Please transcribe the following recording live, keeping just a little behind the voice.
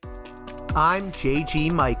I'm J.G.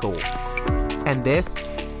 Michael, and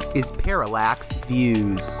this is Parallax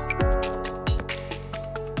Views.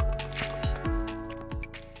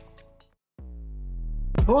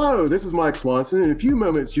 Hello, this is Mike Swanson. In a few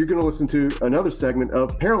moments, you're going to listen to another segment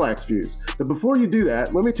of Parallax Views. But before you do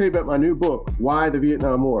that, let me tell you about my new book, Why the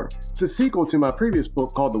Vietnam War. It's a sequel to my previous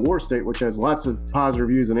book called The War State, which has lots of positive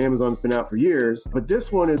reviews on Amazon. It's been out for years. But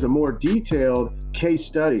this one is a more detailed case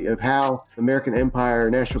study of how the American empire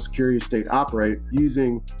and national security state operate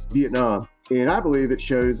using Vietnam. And I believe it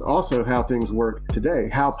shows also how things work today,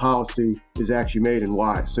 how policy is actually made and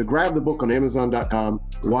why. So grab the book on Amazon.com,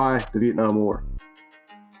 Why the Vietnam War.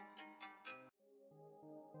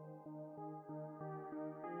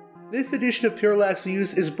 This edition of Parallax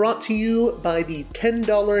Views is brought to you by the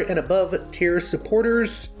 $10 and above tier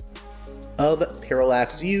supporters of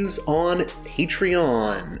Parallax Views on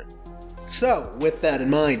Patreon. So, with that in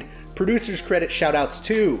mind, producers credit shoutouts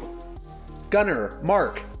to Gunnar,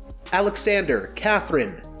 Mark, Alexander,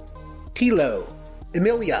 Catherine, Tilo,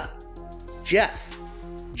 Emilia, Jeff,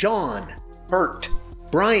 John, Bert,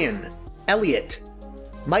 Brian, Elliot,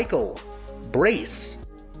 Michael, Brace,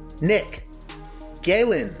 Nick,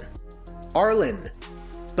 Galen, Arlen,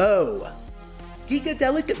 Bo,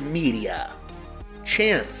 Geekadelic Media,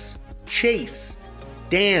 Chance, Chase,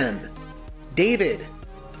 Dan, David,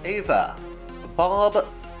 Ava, Bob,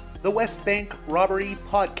 The West Bank Robbery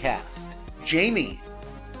Podcast, Jamie,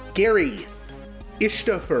 Gary,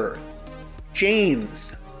 Ishtofer,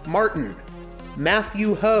 James, Martin,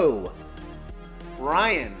 Matthew Ho,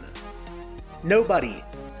 Ryan, Nobody,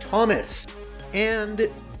 Thomas, and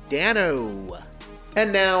Dano.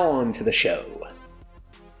 And now on to the show.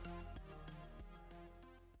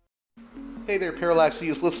 Hey there, Parallax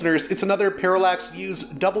Views listeners. It's another Parallax Views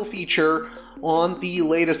double feature on the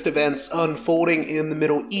latest events unfolding in the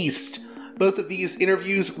Middle East. Both of these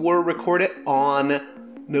interviews were recorded on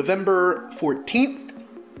November 14th,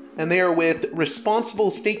 and they are with responsible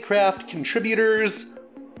statecraft contributors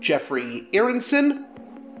Geoffrey Aronson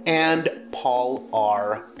and Paul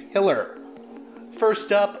R. Pillar.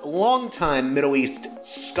 First up, longtime Middle East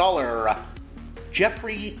scholar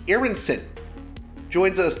Geoffrey Aronson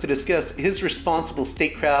joins us to discuss his responsible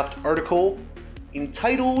statecraft article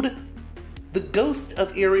entitled "The Ghost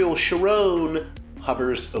of Ariel Sharon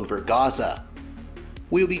Hovers Over Gaza."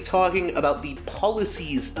 We'll be talking about the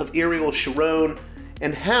policies of Ariel Sharon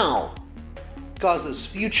and how Gaza's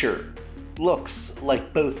future looks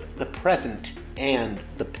like both the present and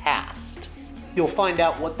the past. You'll find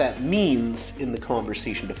out what that means in the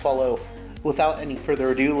conversation to follow. Without any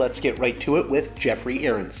further ado, let's get right to it with Geoffrey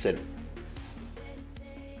Aronson.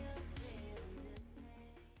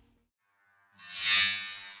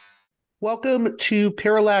 Welcome to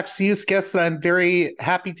Parallax Views, guest that I'm very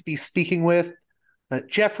happy to be speaking with.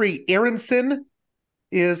 Geoffrey Aronson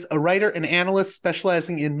is a writer and analyst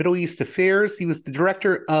specializing in Middle East affairs. He was the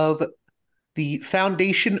director of the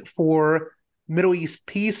Foundation for Middle East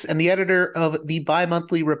Peace and the editor of the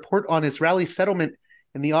bi-monthly report on Israeli settlement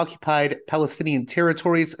in the occupied Palestinian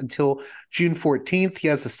territories until June 14th. He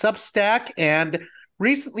has a Substack and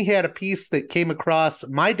recently had a piece that came across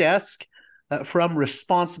my desk from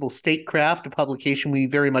Responsible Statecraft, a publication we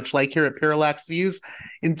very much like here at Parallax Views,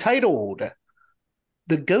 entitled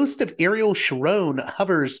 "The Ghost of Ariel Sharon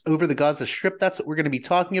Hovers Over the Gaza Strip." That's what we're going to be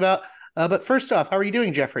talking about. But first off, how are you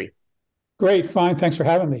doing, Geoffrey? Great, fine. Thanks for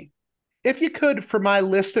having me. If you could, for my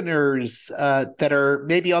listeners that are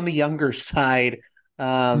maybe on the younger side,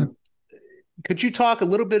 could you talk a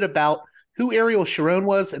little bit about who Ariel Sharon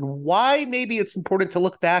was and why maybe it's important to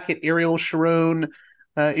look back at Ariel Sharon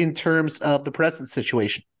in terms of the present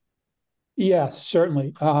situation? Yes,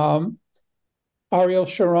 certainly. Ariel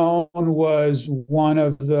Sharon was one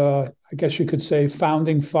of the, I guess you could say,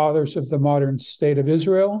 founding fathers of the modern state of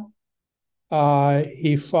Israel.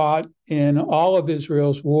 He fought in all of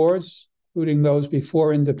Israel's wars, including those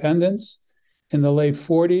before independence in the late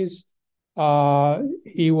 40s.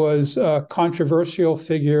 He was a controversial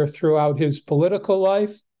figure throughout his political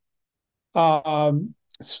life,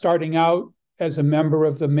 starting out as a member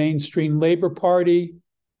of the mainstream Labor Party,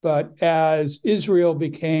 but as Israel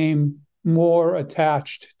became more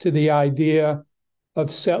attached to the idea of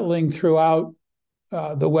settling throughout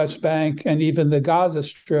the West Bank and even the Gaza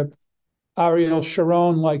Strip, Ariel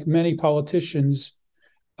Sharon, like many politicians,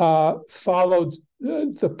 followed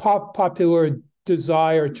the popular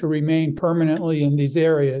desire to remain permanently in these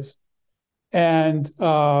areas. And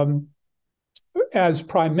as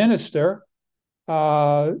prime minister,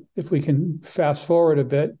 if we can fast forward a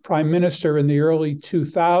bit, prime minister in the early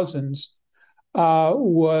 2000s,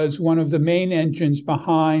 was one of the main engines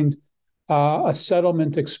behind a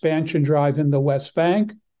settlement expansion drive in the West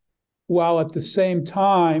Bank, while at the same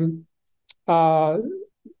time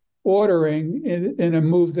ordering, in a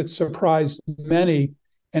move that surprised many,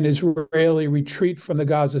 an Israeli retreat from the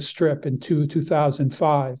Gaza Strip in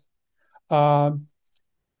 2005.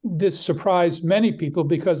 This surprised many people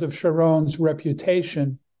because of Sharon's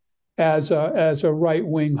reputation as a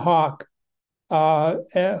right-wing hawk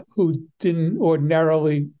who didn't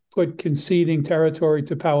ordinarily put conceding territory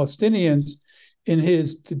to Palestinians in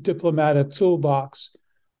his diplomatic toolbox.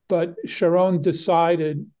 But Sharon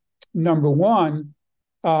decided, number one,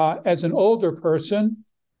 as an older person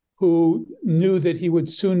who knew that he would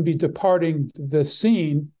soon be departing the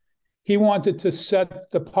scene, he wanted to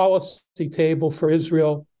set the policy table for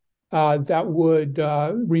Israel that would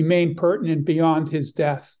remain pertinent beyond his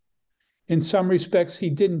death. In some respects, he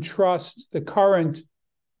didn't trust the current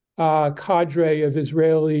cadre of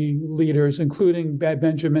Israeli leaders, including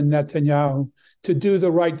Benjamin Netanyahu, to do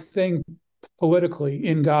the right thing politically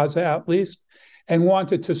in Gaza, at least, and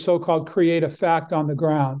wanted to so-called create a fact on the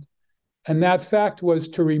ground. And that fact was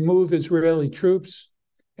to remove Israeli troops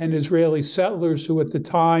and Israeli settlers, who at the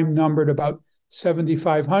time numbered about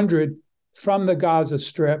 7,500, from the Gaza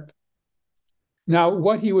Strip. Now,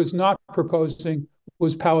 what he was not proposing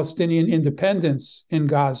was Palestinian independence in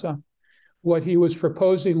Gaza. What he was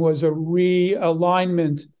proposing was a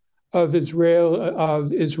realignment of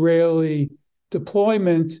Israeli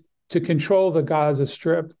deployment to control the Gaza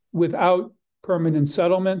Strip without permanent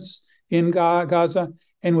settlements in Gaza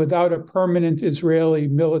and without a permanent Israeli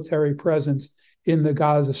military presence in the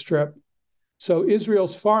Gaza Strip. So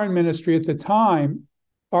Israel's foreign ministry at the time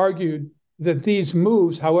argued that these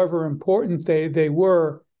moves, however important they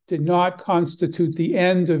were, did not constitute the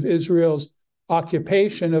end of Israel's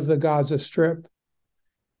occupation of the Gaza Strip.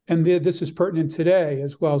 And this is pertinent today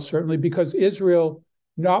as well, certainly, because Israel,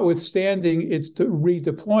 notwithstanding its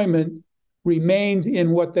redeployment, remained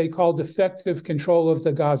in what they called effective control of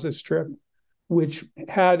the Gaza Strip, which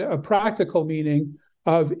had a practical meaning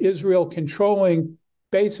of Israel controlling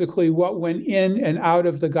basically what went in and out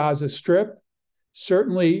of the Gaza Strip,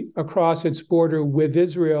 certainly across its border with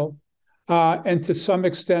Israel, and to some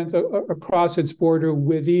extent across its border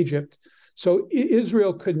with Egypt. So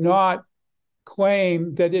Israel could not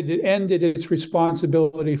claim that it had ended its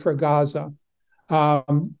responsibility for Gaza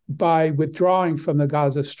by withdrawing from the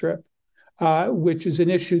Gaza Strip, which is an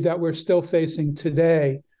issue that we're still facing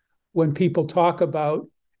today when people talk about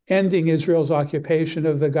ending Israel's occupation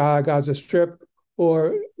of the Gaza Strip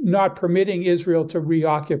or not permitting Israel to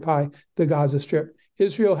reoccupy the Gaza Strip.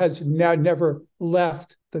 Israel has now never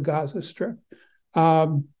left the Gaza Strip. Why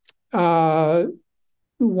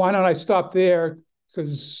don't I stop there?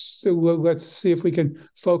 Because let's see if we can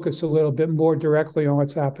focus a little bit more directly on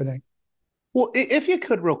what's happening. Well, if you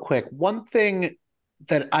could, real quick, one thing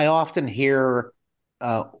that I often hear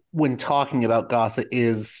when talking about Gaza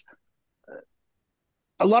is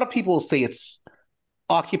a lot of people will say it's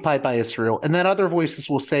occupied by Israel, and then other voices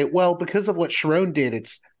will say, well, because of what Sharon did,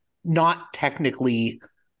 it's not technically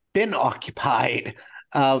been occupied.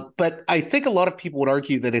 But I think a lot of people would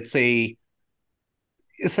argue that it's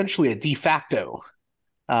essentially a de facto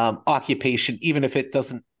occupation, even if it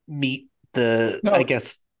doesn't meet the, no, I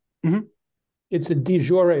guess. Mm-hmm. It's a de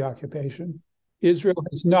jure occupation. Israel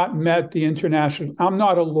has not met the international, I'm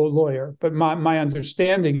not a lawyer, but my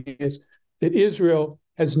understanding is that Israel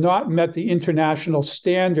has not met the international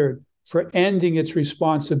standard for ending its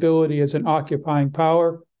responsibility as an occupying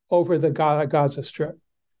power over the Gaza Strip.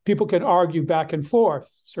 People can argue back and forth,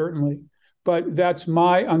 certainly, but that's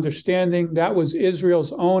my understanding. That was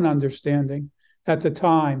Israel's own understanding at the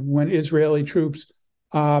time when Israeli troops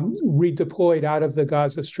redeployed out of the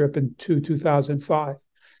Gaza Strip in 2005.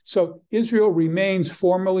 So Israel remains,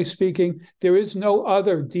 formally speaking, there is no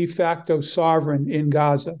other de facto sovereign in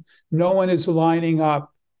Gaza. No one is lining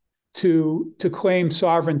up to claim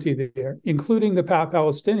sovereignty there, including the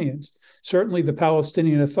Palestinians. Certainly the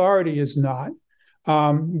Palestinian Authority is not,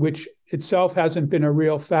 which itself hasn't been a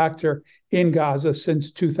real factor in Gaza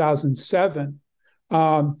since 2007.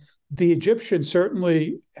 The Egyptians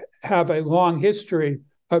certainly have a long history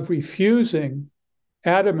of refusing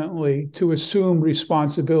adamantly to assume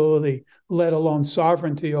responsibility, let alone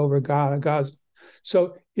sovereignty over Gaza.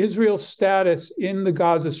 So Israel's status in the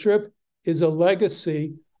Gaza Strip is a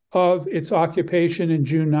legacy of its occupation in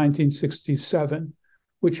June 1967,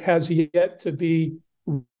 which has yet to be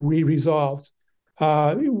resolved.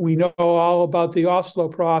 We know all about the Oslo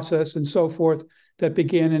process and so forth that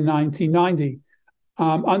began in 1990.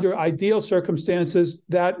 Under ideal circumstances,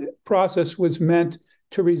 that process was meant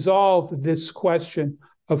to resolve this question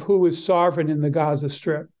of who is sovereign in the Gaza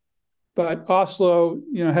Strip. But Oslo,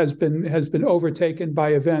 has been overtaken by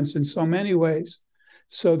events in so many ways,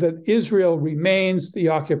 so that Israel remains the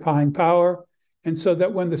occupying power, and so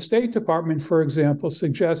that when the State Department, for example,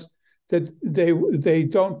 suggests that they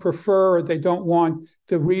don't prefer, or they don't want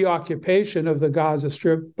the reoccupation of the Gaza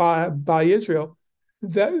Strip by Israel,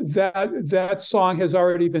 that song has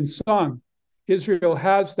already been sung. Israel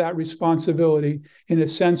has that responsibility in a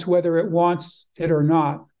sense, whether it wants it or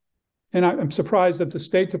not. And I'm surprised that the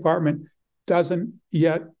State Department doesn't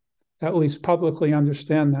yet, at least publicly,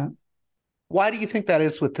 understand that. Why do you think that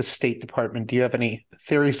is with the State Department? Do you have any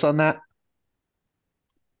theories on that?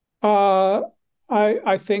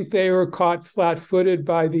 I think they were caught flat-footed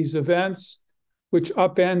by these events, which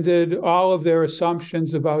upended all of their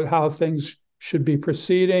assumptions about how things should be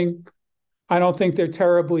proceeding. I don't think they're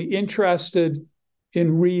terribly interested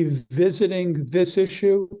in revisiting this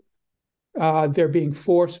issue. They're being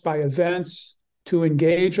forced by events to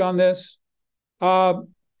engage on this.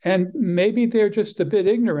 And maybe they're just a bit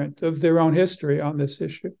ignorant of their own history on this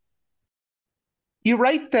issue. You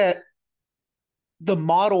write that the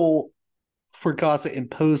model for Gaza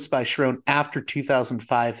imposed by Sharon after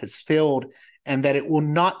 2005 has failed and that it will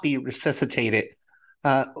not be resuscitated.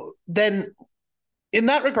 Then, in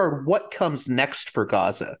that regard, what comes next for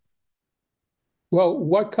Gaza? Well,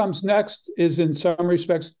 what comes next is, in some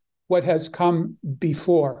respects, what has come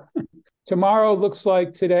before. Tomorrow looks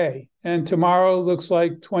like today, and tomorrow looks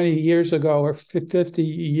like 20 years ago or 50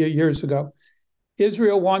 years ago.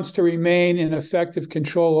 Israel wants to remain in effective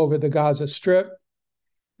control over the Gaza Strip.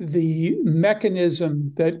 The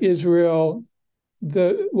mechanism that Israel,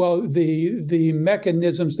 the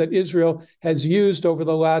mechanisms that Israel has used over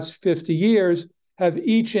the last 50 years have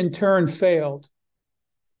each in turn failed.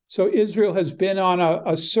 So Israel has been on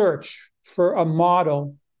a search for a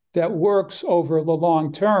model that works over the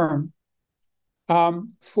long term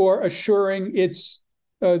for assuring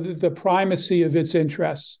the primacy of its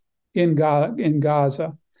interests in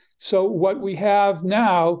Gaza. So what we have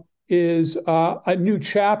now is a new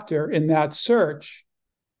chapter in that search,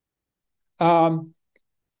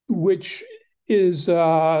 which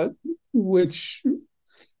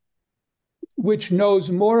knows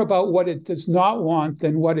more about what it does not want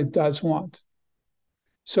than what it does want.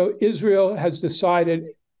 So Israel has decided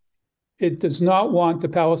it does not want the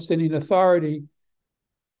Palestinian Authority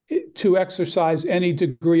to exercise any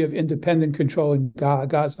degree of independent control in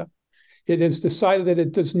Gaza. It has decided that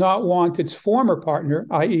it does not want its former partner,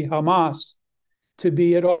 i.e. Hamas, to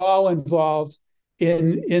be at all involved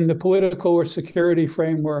in the political or security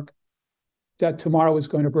framework that tomorrow is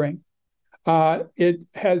going to bring. It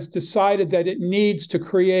has decided that it needs to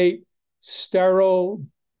create sterile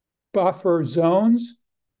buffer zones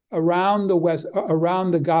around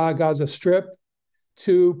the Gaza Strip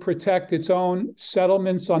to protect its own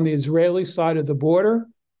settlements on the Israeli side of the border,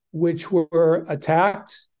 which were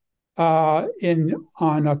attacked on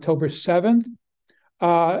October 7th.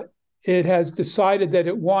 It has decided that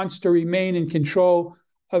it wants to remain in control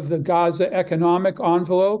of the Gaza economic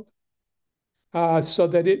envelope so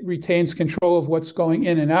that it retains control of what's going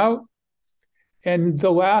in and out. And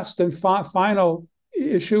the last and final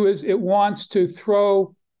issue is it wants to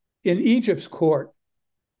throw in Egypt's court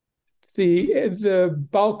the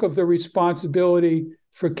bulk of the responsibility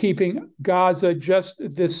for keeping Gaza just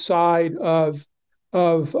this side of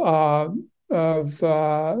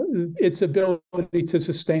its ability to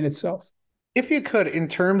sustain itself. If you could, in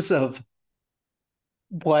terms of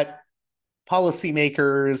what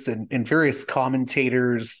policymakers and various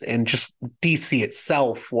commentators and just DC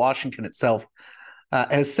itself, Washington itself,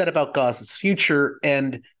 has said about Gaza's future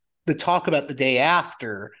and the talk about the day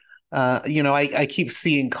after, I keep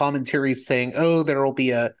seeing commentaries saying, oh, there will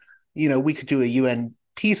be we could do a UN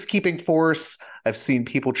peacekeeping force. I've seen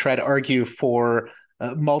people try to argue for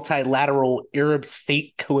a multilateral Arab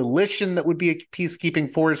state coalition that would be a peacekeeping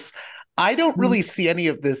force. I don't really see any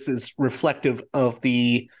of this as reflective of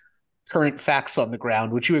the current facts on the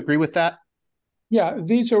ground. Would you agree with that? Yeah,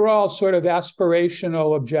 these are all sort of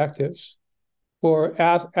aspirational objectives or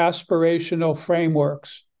aspirational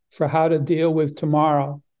frameworks for how to deal with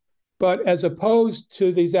tomorrow. But as opposed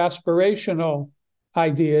to these aspirational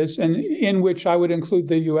ideas, and in which I would include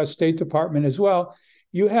the U.S. State Department as well,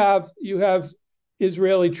 you have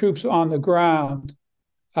Israeli troops on the ground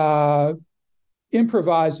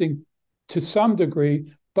improvising to some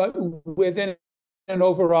degree, but within an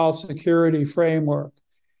overall security framework.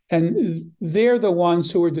 And they're the ones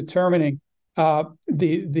who are determining the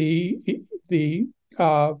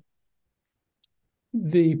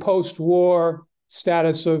post-war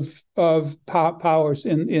status of powers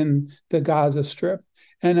in the Gaza Strip.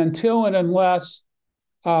 And until and unless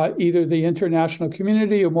either the international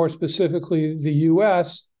community or more specifically the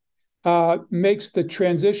U.S., makes the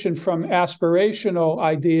transition from aspirational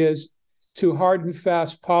ideas to hard and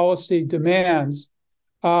fast policy demands.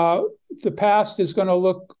 The past is going to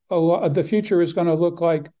look, the future is going to look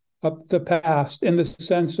like the past, in the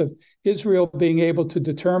sense of Israel being able to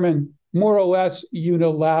determine more or less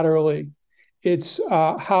unilaterally it's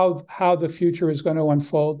how the future is going to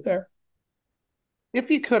unfold there.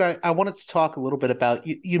 If you could, I wanted to talk a little bit about,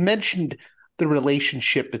 you mentioned the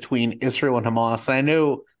relationship between Israel and Hamas. And I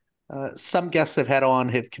know some guests I've had on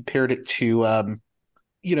have compared it to,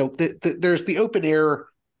 there's the open air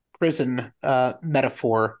prison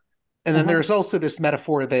metaphor. And then there's also this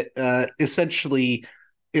metaphor that essentially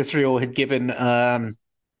Israel had given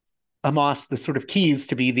Hamas the sort of keys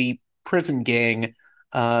to be the prison gang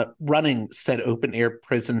running said open air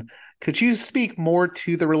prison. Could you speak more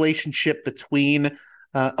to the relationship between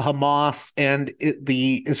Hamas and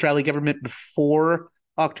the Israeli government before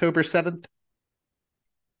October 7th?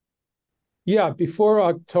 Yeah, before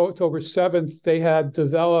October 7th, they had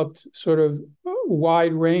developed sort of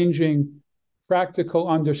wide-ranging practical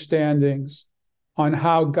understandings on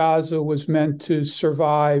how Gaza was meant to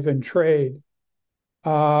survive and trade.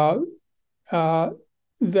 That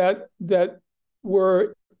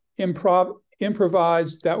were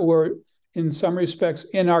improvised, that were in some respects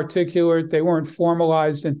inarticulate. They weren't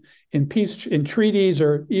formalized in peace, in treaties,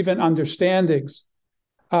 or even understandings.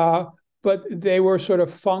 But they were sort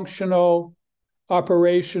of functional,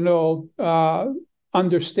 operational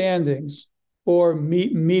understandings or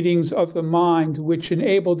meetings of the mind, which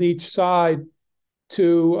enabled each side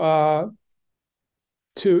to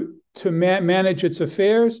manage its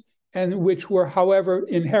affairs, and which were, however,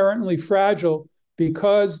 inherently fragile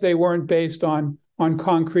because they weren't based on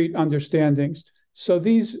concrete understandings. So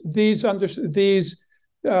these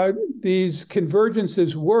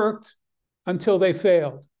convergences worked until they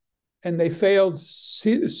failed, and they failed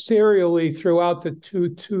serially throughout the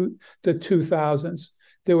 2000s.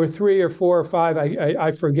 There were 3 or 4 or 5,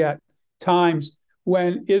 I forget, times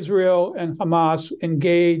when Israel and Hamas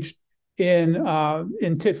engaged in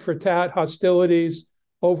tit-for-tat hostilities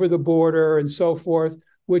over the border and so forth,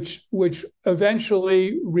 which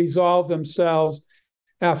eventually resolved themselves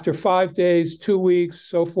after 5 days, 2 weeks,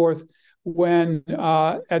 so forth, when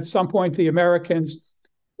at some point the Americans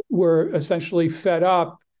were essentially fed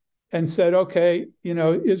up and said, okay,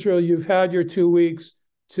 Israel, you've had your 2 weeks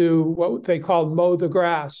to what they called mow the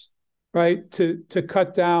grass, right? To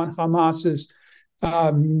cut down Hamas's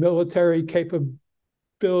military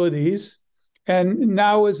capabilities. And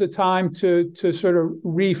now is a time to sort of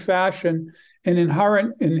refashion an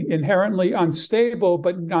inherently unstable,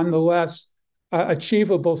 but nonetheless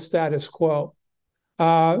achievable status quo.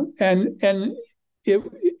 And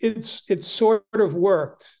it's sort of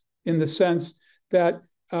worked in the sense that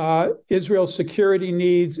Israel's security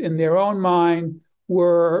needs in their own mind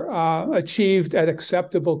were achieved at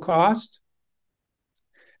acceptable cost.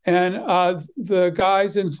 And the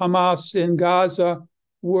guys in Hamas in Gaza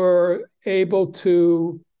were able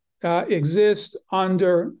to exist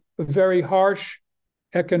under very harsh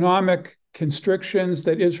economic constrictions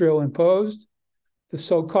that Israel imposed. The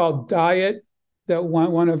so-called diet that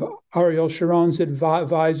one of Ariel Sharon's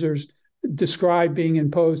advisors described being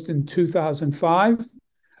imposed in 2005.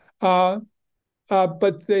 But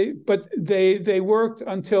they worked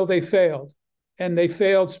until they failed, and they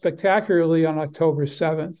failed spectacularly on October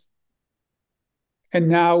 7th. And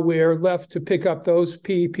now we're left to pick up those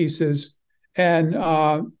pieces and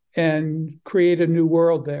create a new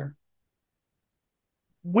world there.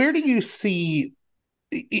 Where do you see,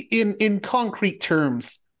 in concrete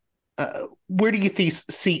terms, where do you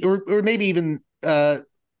see, or maybe even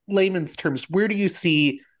layman's terms, where do you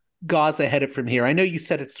see Gaza headed from here? I know you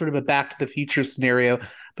said it's sort of a back to the future scenario,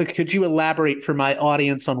 but could you elaborate for my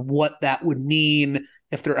audience on what that would mean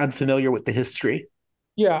if they're unfamiliar with the history?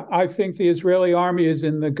 Yeah, I think the Israeli army is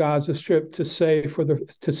in the Gaza Strip to stay for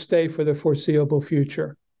the foreseeable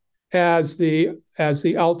future as the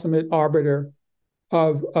ultimate arbiter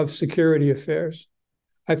of security affairs.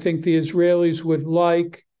 I think the Israelis would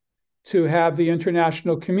like to have the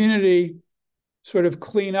international community sort of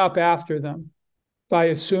clean up after them by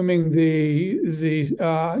assuming the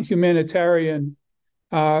humanitarian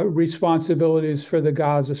responsibilities for the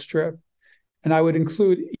Gaza Strip. And I would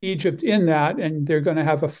include Egypt in that, and they're going to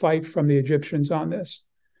have a fight from the Egyptians on this,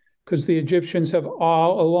 because the Egyptians have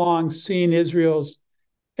all along seen Israel's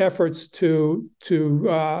efforts to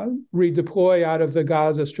redeploy out of the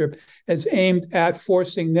Gaza Strip as aimed at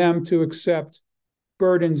forcing them to accept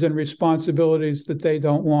burdens and responsibilities that they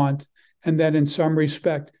don't want, and that in some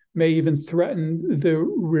respect may even threaten the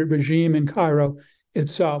regime in Cairo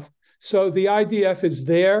itself. So the IDF is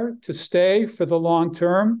there to stay for the long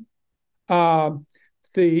term. The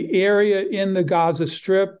area in the Gaza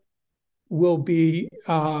Strip will be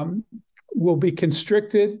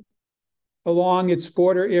constricted along its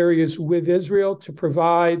border areas with Israel to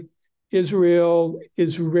provide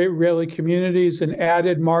Israeli communities an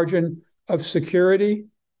added margin of security.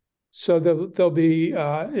 So there'll be,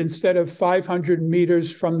 instead of 500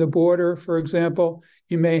 meters from the border, for example,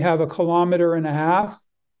 you may have 1.5 kilometers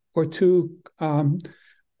or 2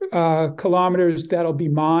 kilometers that'll be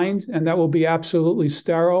mined, and that will be absolutely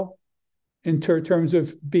sterile in terms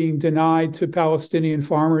of being denied to Palestinian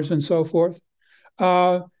farmers and so forth.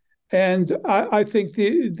 And I think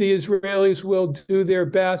the Israelis will do their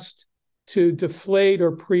best to deflate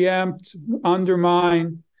or preempt,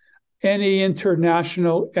 undermine any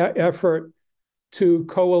international effort to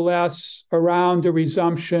coalesce around a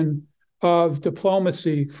resumption of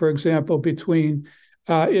diplomacy, for example, between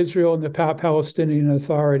Israel and the Palestinian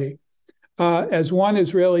Authority. As one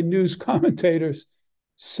Israeli news commentator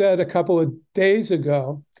said a couple of days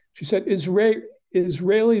ago, she said,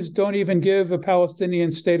 Israelis don't even give a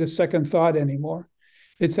Palestinian state a second thought anymore.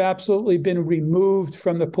 It's absolutely been removed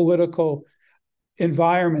from the political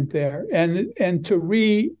environment there. And to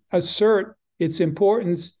reassert its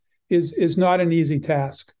importance is not an easy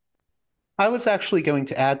task. I was actually going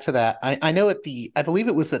to add to that. I know I believe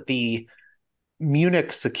it was at the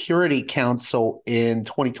Munich Security Council in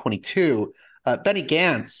 2022, Benny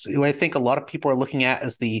Gantz, who I think a lot of people are looking at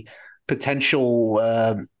as the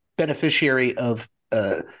potential beneficiary of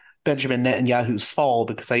Benjamin Netanyahu's fall,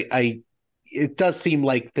 because it does seem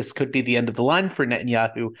like this could be the end of the line for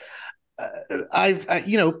Netanyahu.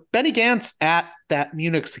 Benny Gantz at that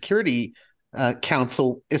Munich Security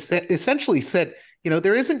Council essentially said,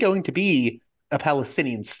 there isn't going to be a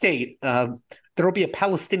Palestinian state. There will be a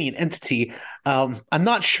Palestinian entity. I'm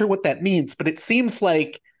not sure what that means, but it seems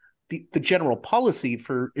like the general policy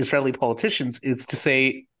for Israeli politicians is to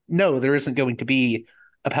say, no, there isn't going to be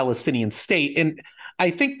a Palestinian state. And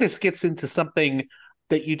I think this gets into something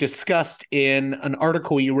that you discussed in an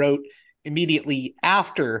article you wrote immediately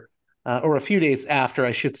after, or a few days after,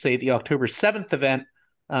 I should say, the October 7th event.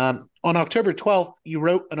 On October 12th, you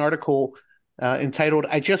wrote an article entitled,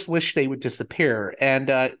 "I Just Wish They Would Disappear."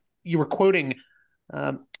 And you were quoting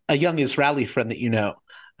a young Israeli friend that you know,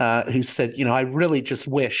 who said, I really just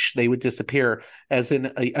wish they would disappear, as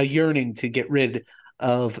in a yearning to get rid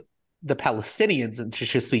of the Palestinians and to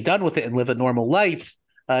just be done with it and live a normal life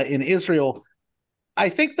in Israel. I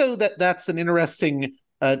think, though, that that's an interesting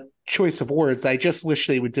choice of words. I just wish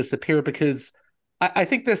they would disappear, because I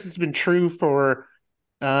think this has been true for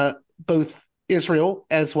both Israel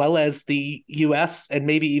as well as the U.S. and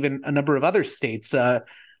maybe even a number of other states,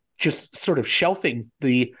 just sort of shelving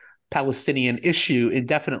the Palestinian issue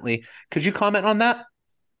indefinitely. Could you comment on that?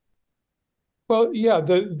 Well, yeah,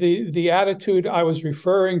 the attitude I was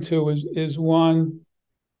referring to is one.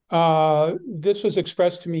 This was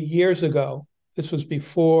expressed to me years ago. This was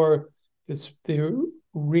before the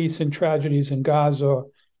recent tragedies in Gaza,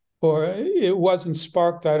 or it wasn't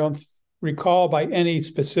sparked, I don't recall, by any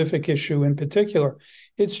specific issue in particular.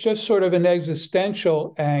 It's just sort of an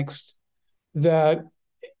existential angst that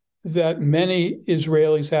many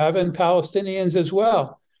Israelis have, and Palestinians as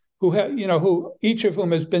well, who each of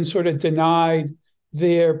whom has been sort of denied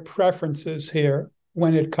their preferences here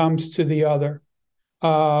when it comes to the other.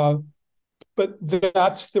 But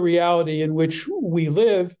that's the reality in which we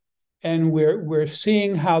live, and we're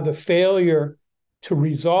seeing how the failure to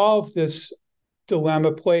resolve this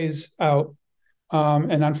dilemma plays out.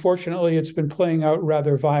 And unfortunately, it's been playing out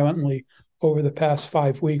rather violently over the past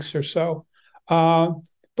 5 weeks or so.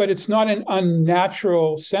 But it's not an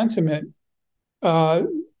unnatural sentiment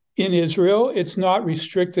in Israel. It's not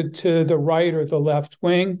restricted to the right or the left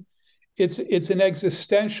wing. It's an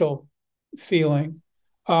existential feeling,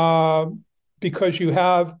 because you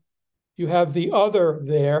have the other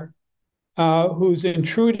there, who's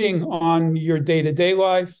intruding on your day-to-day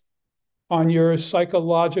life, on your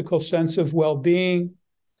psychological sense of well-being,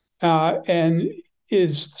 and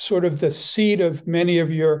is sort of the seed of many of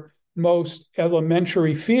your most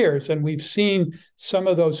elementary fears. And we've seen some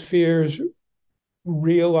of those fears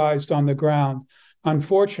realized on the ground,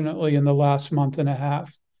 unfortunately, in the last month and a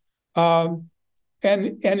half. And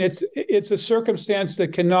it's a circumstance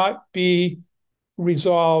that cannot be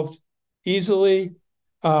resolved easily.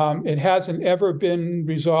 It hasn't ever been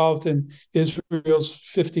resolved in Israel's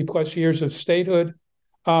 50 plus years of statehood.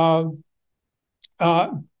 And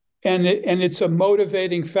it's a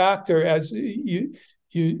motivating factor, as you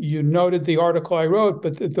you noted the article I wrote,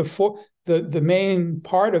 but the main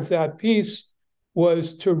part of that piece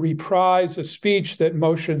was to reprise a speech that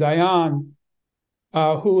Moshe Dayan,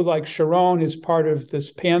 who, like Sharon, is part of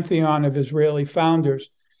this pantheon of Israeli founders,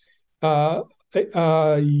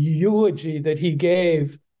 eulogy that he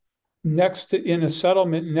gave in a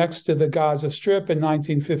settlement next to the Gaza Strip in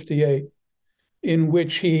 1958, in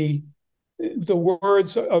which the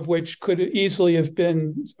words of which could easily have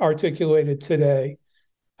been articulated today.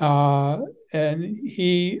 And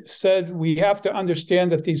he said, we have to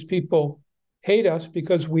understand that these people hate us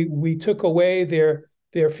because we took away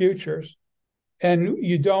their futures. And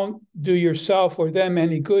you don't do yourself or them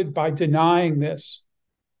any good by denying this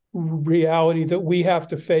reality that we have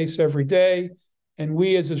to face every day. And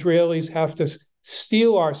we as Israelis have to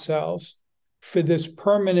steel ourselves for this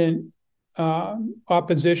permanent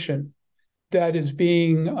opposition that is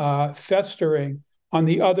being festering on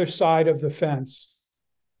the other side of the fence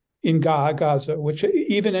in Gaza, which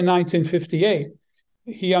even in 1958,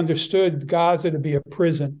 he understood Gaza to be a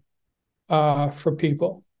prison for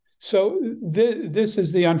people. So this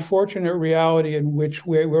is the unfortunate reality in which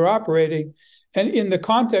we're operating, and in the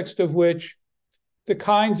context of which the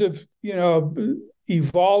kinds of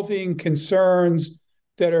evolving concerns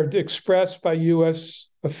that are expressed by U.S.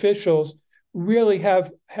 officials really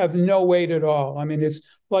have no weight at all. I mean, it's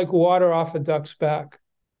like water off a duck's back.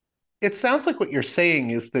 It sounds like what you're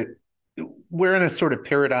saying is that we're in a sort of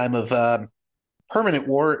paradigm of permanent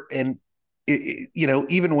war, and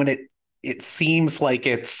even when it seems like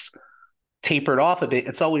it's tapered off a bit,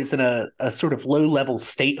 it's always in a sort of low-level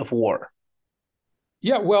state of war.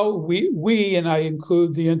 Yeah, well, we and I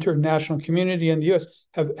include the international community and the U.S.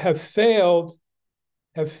 have failed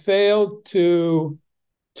to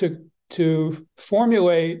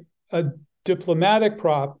formulate a diplomatic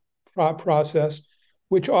process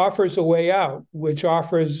which offers a way out, which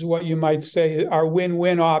offers what you might say are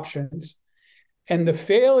win-win options. And the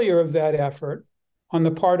failure of that effort on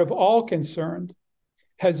the part of all concerned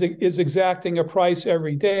is exacting a price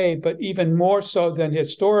every day, but even more so than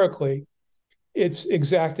historically, it's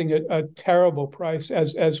exacting a terrible price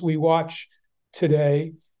as we watch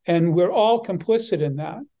today. And we're all complicit in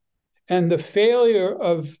that. And the failure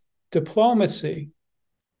of diplomacy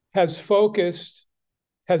has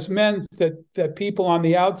meant that people on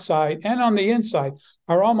the outside and on the inside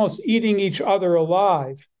are almost eating each other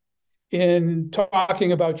alive in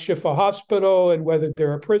talking about Shifa Hospital and whether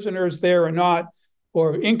there are prisoners there or not,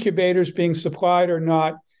 or incubators being supplied or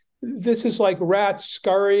not. This is like rats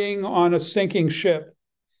scurrying on a sinking ship.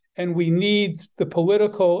 And we need the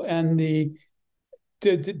political and the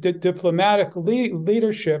diplomatic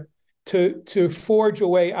leadership to forge a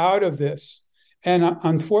way out of this. And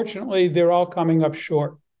unfortunately, they're all coming up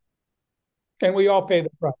short. And we all pay the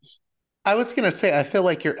price. I was going to say, I feel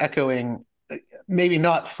like you're echoing, maybe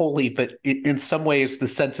not fully, but in some ways, the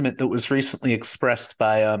sentiment that was recently expressed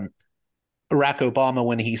by Barack Obama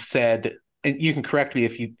when he said, and you can correct me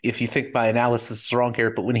if you think my analysis is wrong here,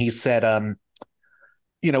 but when he said,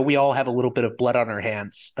 we all have a little bit of blood on our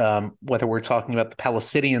hands, whether we're talking about the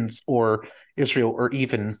Palestinians or Israel or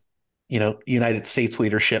even, United States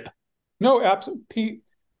leadership. No, absolutely.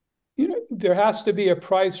 There has to be a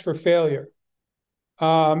price for failure.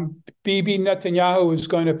 Bibi Netanyahu is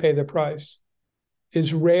going to pay the price.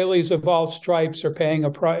 Israelis of all stripes are paying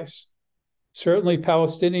a price. Certainly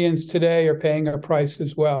Palestinians today are paying a price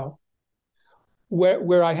as well.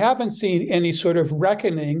 Where I haven't seen any sort of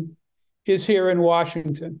reckoning is here in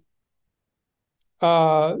Washington.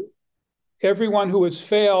 Everyone who has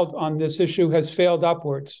failed on this issue has failed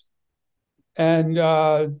upwards. And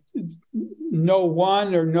no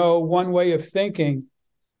one way of thinking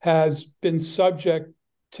has been subject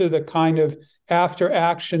to the kind of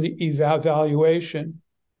after-action evaluation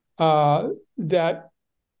that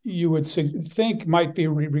you would think might be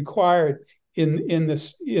required in the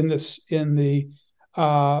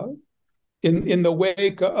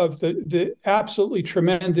wake of the absolutely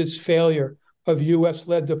tremendous failure of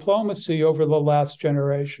U.S.-led diplomacy over the last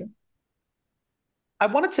generation. I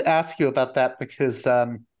wanted to ask you about that because,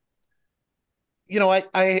 I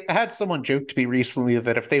had someone joke to me recently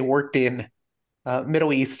that if they worked in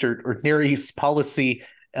Middle East or Near East policy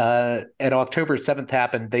and October 7th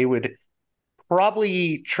happened, they would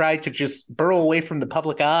probably try to just burrow away from the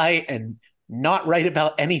public eye and not write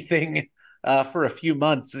about anything for a few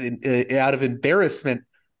months out of embarrassment.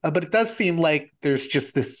 But it does seem like there's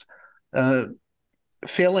just this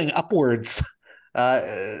failing upwards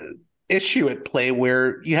issue at play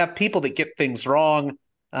where you have people that get things wrong.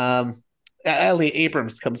 Elliot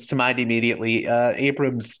Abrams comes to mind immediately.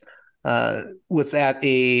 Abrams was at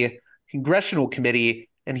a congressional committee,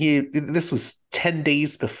 and this was 10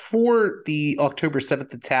 days before the October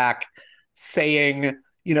 7th attack, saying,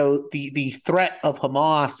 the threat of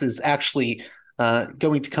Hamas is actually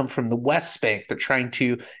going to come from the West Bank. They're trying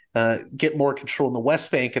to get more control in the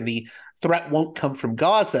West Bank, and the threat won't come from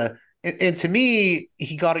Gaza. And to me,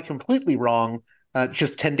 he got it completely wrong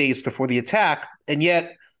just 10 days before the attack. And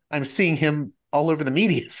yet I'm seeing him all over the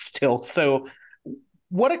media still. So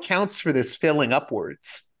what accounts for this failing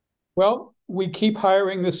upwards? Well, we keep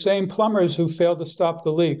hiring the same plumbers who failed to stop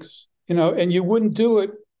the leaks, and you wouldn't do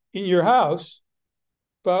it in your house,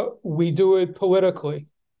 but we do it politically.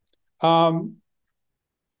 And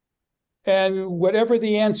whatever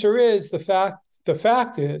the answer is, the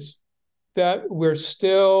fact is that we're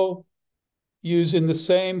still using the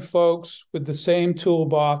same folks with the same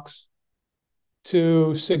toolbox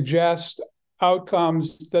to suggest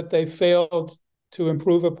outcomes that they failed to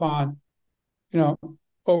improve upon,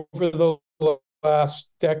 over the last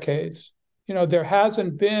decades. There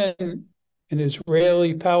hasn't been an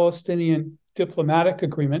Israeli-Palestinian diplomatic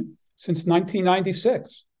agreement since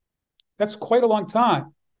 1996. That's quite a long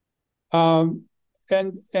time.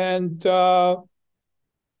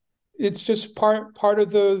 It's just part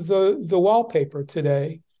of the wallpaper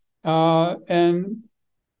today. And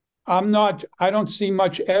I don't see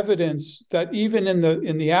much evidence that even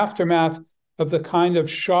in the aftermath of the kind of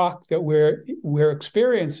shock that we're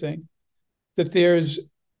experiencing, that there's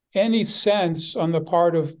any sense on the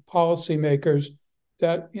part of policymakers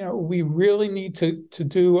that we really need to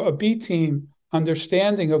do a B team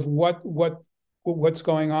understanding of what's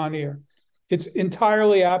going on here. It's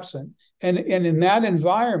entirely absent, and in that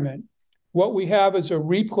environment, what we have is a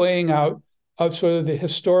replaying out of sort of the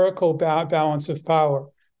historical balance of power,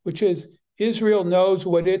 which is Israel knows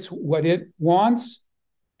what it wants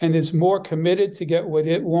and is more committed to get what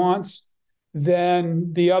it wants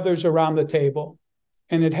than the others around the table.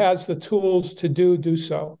 And it has the tools to do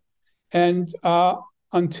so. And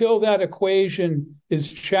until that equation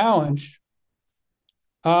is challenged,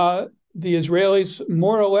 the Israelis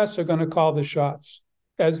more or less are going to call the shots,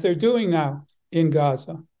 as they're doing now in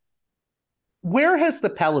Gaza. Where has the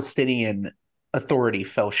Palestinian Authority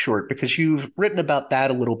fell short? Because you've written about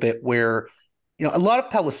that a little bit, where a lot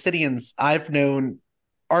of Palestinians I've known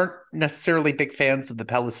aren't necessarily big fans of the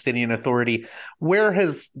Palestinian Authority. Where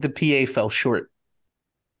has the PA fell short?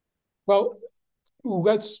 Well,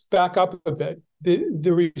 let's back up a bit.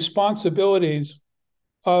 The responsibilities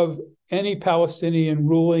of any Palestinian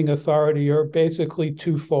ruling authority are basically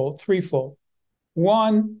threefold.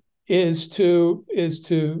 One is to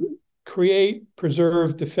create,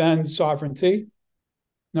 preserve, defend sovereignty,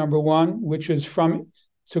 number one, which is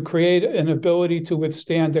to create an ability to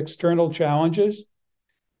withstand external challenges.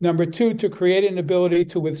 Number two, to create an ability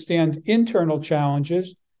to withstand internal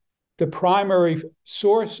challenges, the primary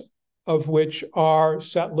source of which are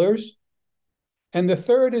settlers. And the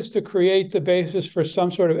third is to create the basis for some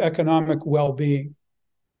sort of economic well-being.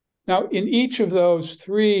 Now, in each of those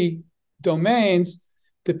three domains,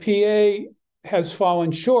 the PA has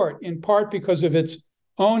fallen short, in part because of its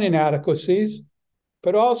own inadequacies,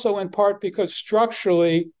 but also in part because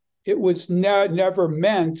structurally it was never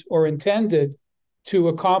meant or intended to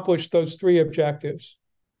accomplish those three objectives.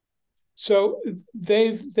 So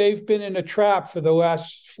they've been in a trap for the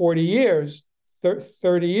last 40 years,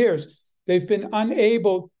 30 years. They've been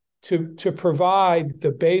unable to provide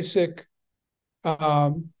the basic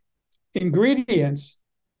ingredients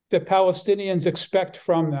that Palestinians expect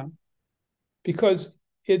from them, because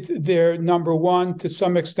they're, number one, to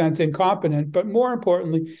some extent incompetent, but more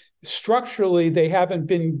importantly, structurally, they haven't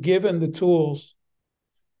been given the tools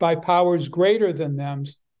by powers greater than them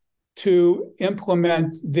to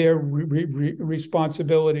implement their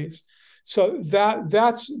responsibilities. So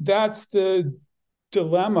that's the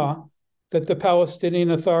dilemma that the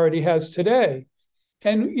Palestinian Authority has today.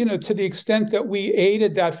 And to the extent that we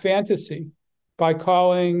aided that fantasy by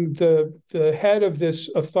calling the head of this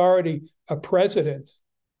authority a president,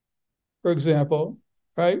 for example,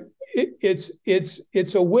 right?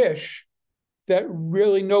 It's a wish that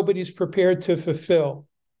really nobody's prepared to fulfill.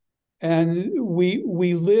 And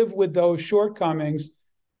we live with those shortcomings,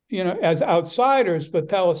 as outsiders, but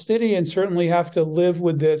Palestinians certainly have to live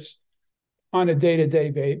with this on a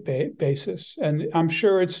day-to-day basis. And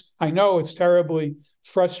I know it's terribly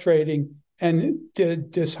frustrating and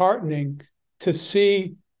disheartening to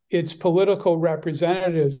see its political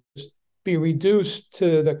representatives be reduced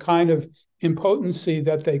to the kind of impotency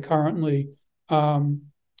that they currently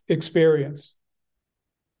experience.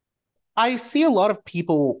 I see a lot of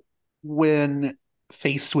people, when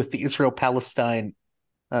faced with the Israel-Palestine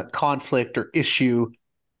conflict or issue,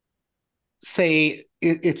 say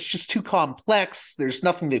it's just too complex. There's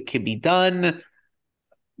nothing that can be done.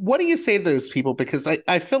 What do you say to those people? Because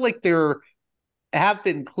I feel like there have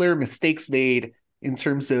been clear mistakes made in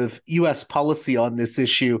terms of U.S. policy on this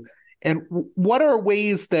issue. And what are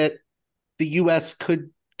ways that the U.S. could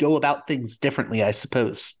go about things differently, I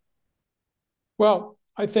suppose? Well,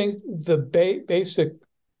 I think the basic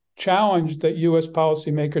challenge that U.S.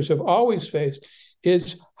 policymakers have always faced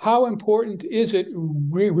is how important is it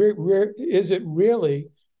really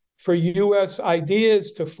for U.S.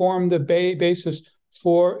 ideas to form the basis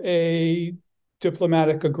for a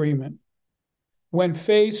diplomatic agreement when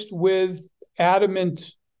faced with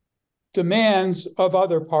adamant demands of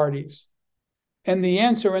other parties? And the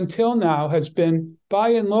answer until now has been, by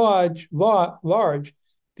and large,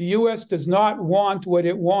 the U.S. does not want what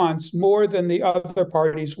it wants more than the other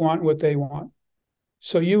parties want what they want.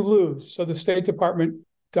 So you lose. So the State Department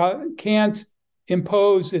can't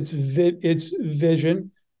impose its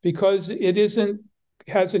vision because it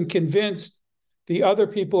hasn't convinced the other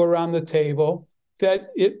people around the table that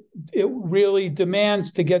it really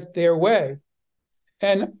demands to get their way.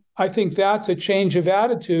 And I think that's a change of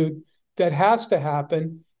attitude that has to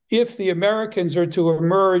happen if the Americans are to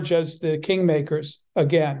emerge as the kingmakers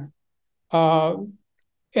again. But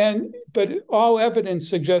all evidence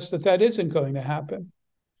suggests that isn't going to happen,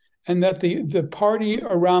 and that the party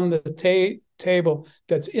around the table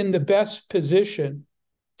that's in the best position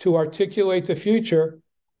to articulate the future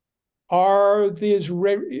are the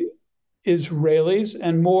Israelis,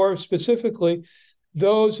 and more specifically,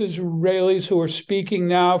 those Israelis who are speaking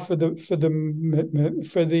now for the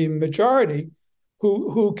majority,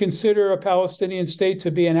 who consider a Palestinian state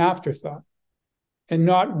to be an afterthought and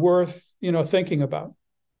not worth thinking about.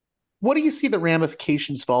 What do you see the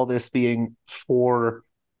ramifications of all this being for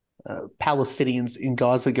Palestinians in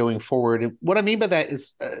Gaza going forward? And what I mean by that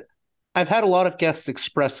is, I've had a lot of guests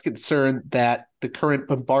express concern that the current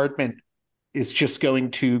bombardment is just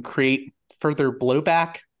going to create further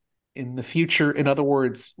blowback in the future. In other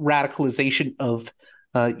words, radicalization of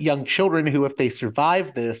young children who, if they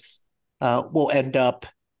survive this, will end up,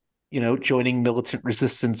 joining militant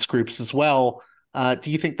resistance groups as well.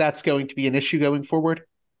 Do you think that's going to be an issue going forward?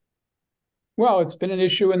 Well, it's been an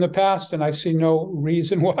issue in the past, and I see no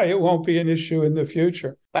reason why it won't be an issue in the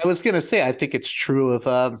future. I was going to say, I think it's true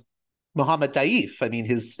of Mohammed Daif. I mean,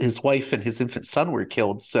 his wife and his infant son were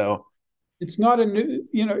killed. So it's not a new,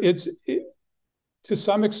 to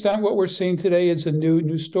some extent, what we're seeing today is a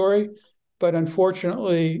new story, but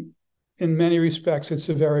unfortunately, in many respects, it's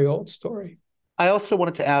a very old story. I also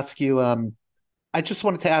wanted to ask you, I just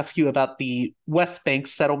wanted to ask you about the West Bank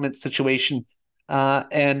settlement situation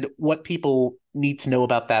and what people need to know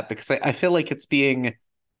about that, because I feel like it's being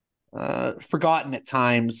forgotten at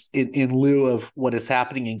times in lieu of what is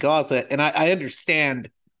happening in Gaza. And I understand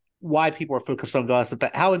why people are focused on Gaza,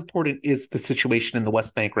 but how important is the situation in the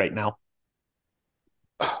West Bank right now?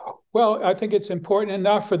 Well, I think it's important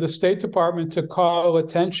enough for the State Department to call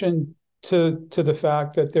attention to the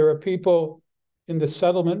fact that there are people in the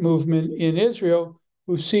settlement movement in Israel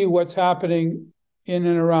who see what's happening in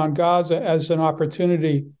and around Gaza as an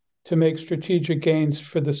opportunity to make strategic gains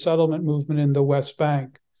for the settlement movement in the West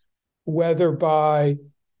Bank, whether by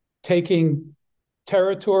taking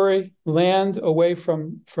territory, land away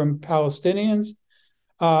from Palestinians,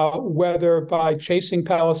 whether by chasing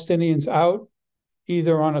Palestinians out,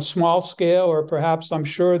 either on a small scale or perhaps, I'm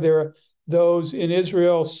sure there are those in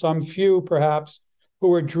Israel, some few perhaps,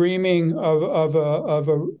 who are dreaming of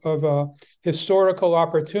a historical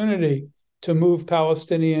opportunity to move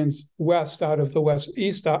Palestinians west out of the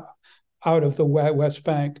east out of the West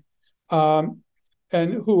Bank, and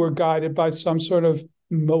who are guided by some sort of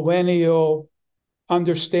millennial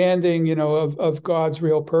understanding, of God's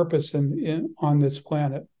real purpose on this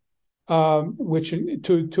planet, which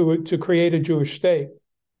to create a Jewish state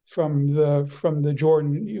from the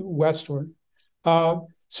Jordan westward.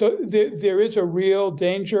 So there is a real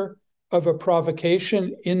danger of a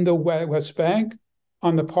provocation in the West Bank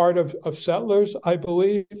on the part of settlers, I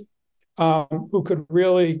believe, who could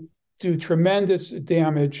really do tremendous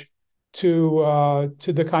damage to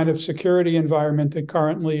the kind of security environment that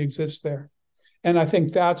currently exists there. And I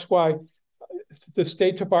think that's why the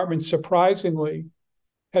State Department, surprisingly,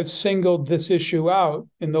 has singled this issue out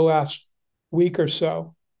in the last week or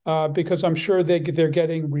so, because I'm sure they're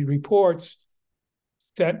getting reports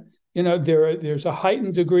that there's a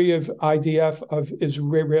heightened degree of IDF, of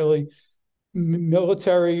Israeli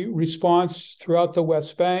military response throughout the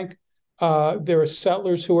West Bank. There are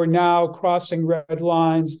settlers who are now crossing red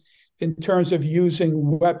lines in terms of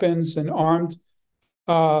using weapons and armed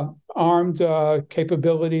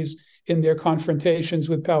capabilities in their confrontations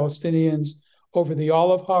with Palestinians over the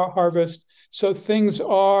olive harvest. So things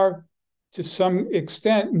are, to some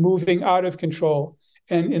extent, moving out of control.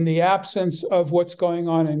 And in the absence of what's going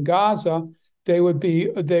on in Gaza, they would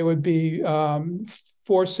be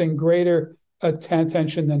forcing greater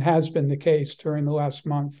attention than has been the case during the last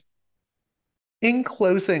month. In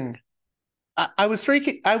closing, I was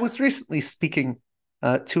recently speaking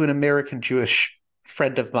to an American Jewish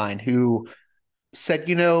friend of mine who said,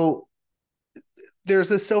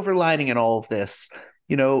 there's a silver lining in all of this.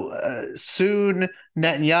 Soon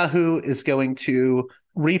Netanyahu is going to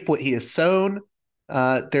reap what he has sown.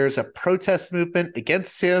 There's a protest movement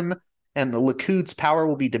against him, and the Likud's power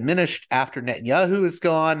will be diminished after Netanyahu is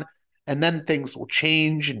gone, and then things will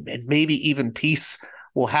change, and maybe even peace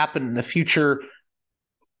will happen in the future.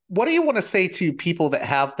 What do you want to say to people that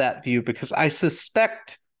have that view? Because I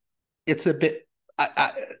suspect it's a bit,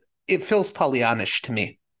 it feels Pollyannish to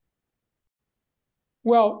me.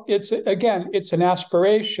 Well, it's an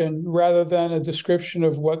aspiration rather than a description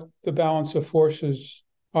of what the balance of forces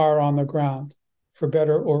are on the ground, for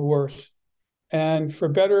better or worse. And for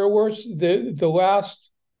better or worse, the last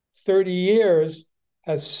 30 years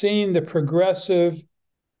has seen the progressive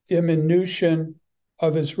diminution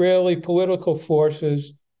of Israeli political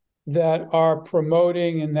forces that are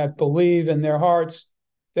promoting and that believe in their hearts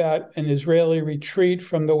that an Israeli retreat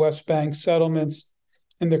from the West Bank settlements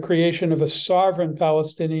and the creation of a sovereign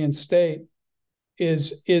Palestinian state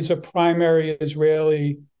is a primary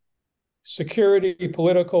Israeli security,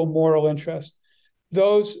 political, moral interest.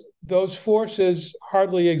 Those forces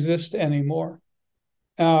hardly exist anymore,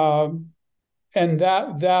 and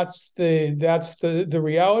that's the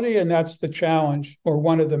reality, and that's the challenge, or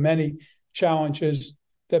one of the many challenges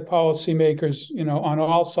that policymakers, on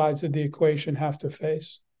all sides of the equation have to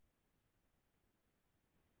face.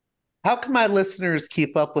 How can my listeners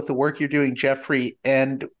keep up with the work you're doing, Geoffrey?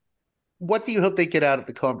 And what do you hope they get out of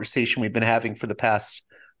the conversation we've been having for the past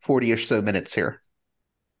 40 or so minutes here?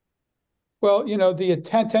 Well, the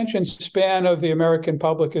attention span of the American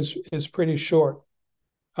public is pretty short,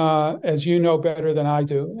 as you know better than I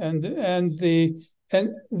do, and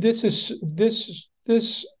this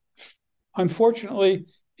unfortunately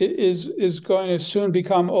is going to soon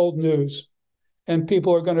become old news, and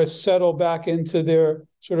people are going to settle back into their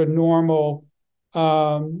sort of normal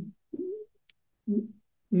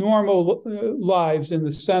lives, in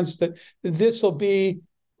the sense that this will be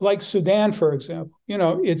like Sudan, for example.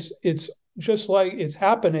 It's just like it's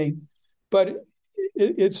happening, but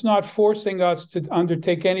it's not forcing us to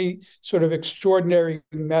undertake any sort of extraordinary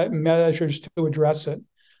measures to address it.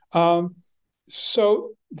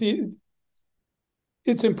 So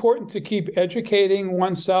it's important to keep educating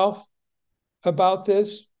oneself about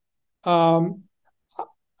this.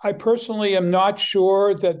 I personally am not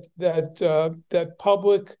sure that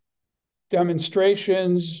public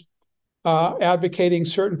demonstrations advocating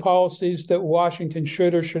certain policies that Washington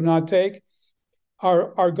should or should not take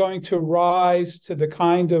are going to rise to the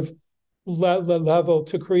kind of level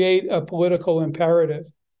to create a political imperative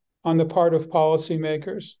on the part of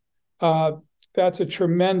policymakers. That's a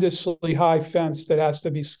tremendously high fence that has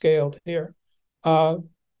to be scaled here. I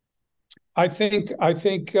think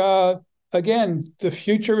again, the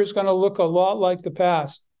future is going to look a lot like the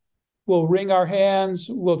past. We'll wring our hands.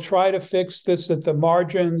 We'll try to fix this at the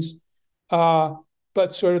margins, but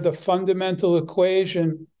sort of the fundamental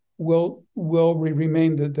equation will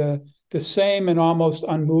remain the same and almost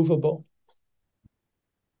unmovable.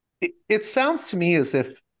 It sounds to me as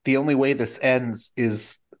if the only way this ends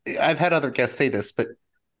is, I've had other guests say this, but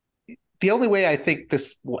the only way I think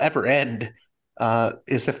this will ever end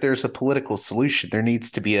is if there's a political solution. There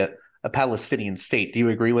needs to be a Palestinian state. Do you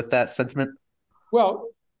agree with that sentiment? Well,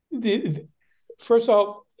 first of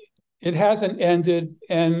all, it hasn't ended,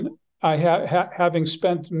 and I having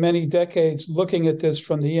spent many decades looking at this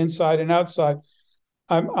from the inside and outside,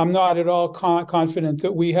 I'm not at all confident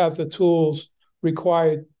that we have the tools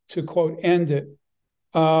required to, quote, end it.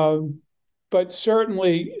 But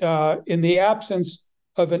certainly, in the absence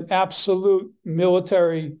of an absolute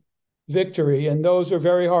military victory, and those are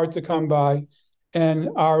very hard to come by and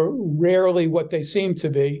are rarely what they seem to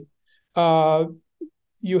be,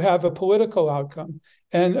 you have a political outcome.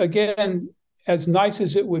 And again, as nice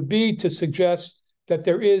as it would be to suggest that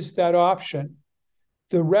there is that option,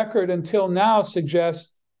 the record until now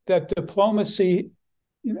suggests that diplomacy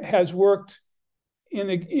has worked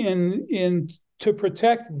in to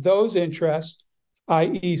protect those interests,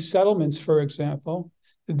 i.e. settlements, for example,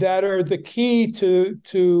 that are the key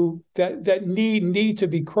to that need to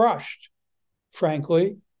be crushed,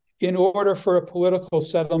 frankly, in order for a political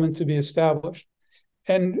settlement to be established.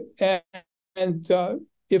 and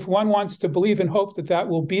if one wants to believe and hope that that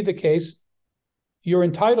will be the case, you're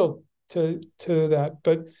entitled to that.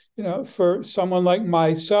 But for someone like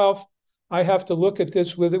myself, I have to look at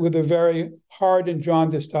this with a very hard and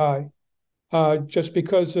jaundiced eye, just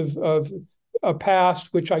because of a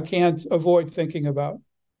past which I can't avoid thinking about.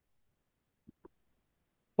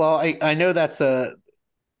 Well, I know that's a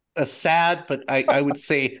sad, but I would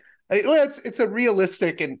say it's a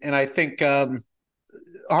realistic and I think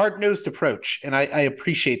hard-nosed approach, and I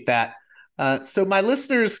appreciate that. So my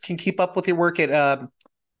listeners can keep up with your work at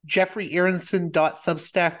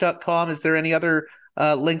geoffreyaronson.substack.com. Is there any other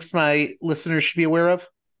links my listeners should be aware of?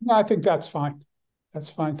 No, I think that's fine. That's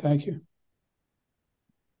fine. Thank you.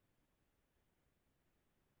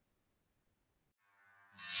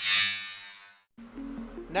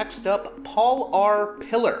 Next up, Paul R.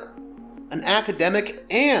 Pillar, an academic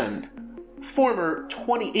and former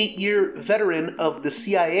 28-year veteran of the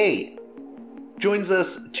CIA, joins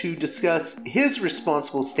us to discuss his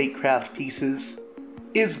responsible statecraft pieces,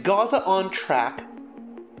 Is Gaza on Track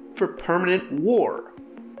for Permanent War?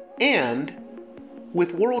 And,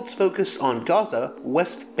 with world's focus on Gaza,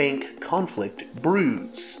 West Bank conflict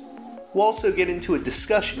brews. We'll also get into a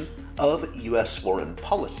discussion of U.S. foreign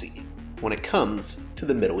policy when it comes to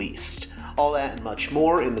the Middle East. All that and much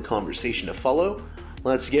more in the conversation to follow.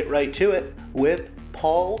 Let's get right to it with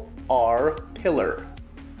Paul R. Pillar.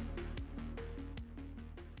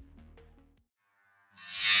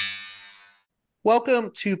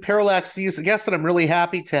 Welcome to Parallax Views, a guest that I'm really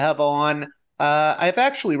happy to have on. I've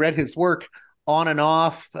actually read his work on and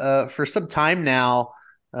off for some time now.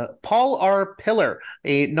 Paul R. Pillar,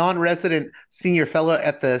 a non-resident senior fellow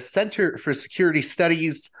at the Center for Security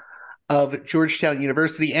Studies of Georgetown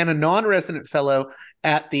University and a non-resident fellow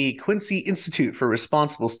at the Quincy Institute for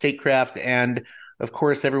Responsible Statecraft. And of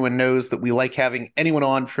course, everyone knows that we like having anyone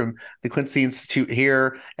on from the Quincy Institute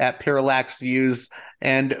here at Parallax Views.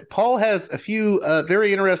 And Paul has a few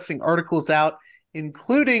very interesting articles out,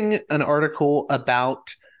 including an article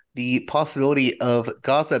about the possibility of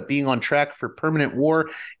Gaza being on track for permanent war,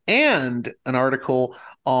 and an article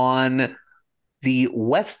on the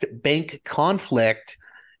West Bank conflict.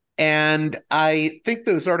 And I think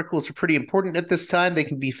those articles are pretty important at this time. They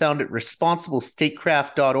can be found at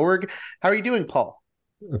responsiblestatecraft.org. How are you doing, Paul?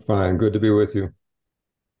 Fine. Good to be with you.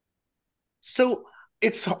 So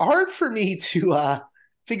it's hard for me to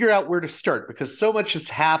figure out where to start because so much has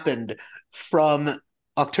happened from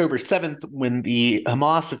October 7th when the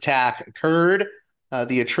Hamas attack occurred,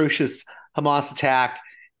 the atrocious Hamas attack.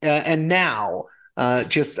 And now,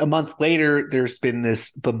 just a month later, there's been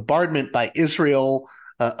this bombardment by Israel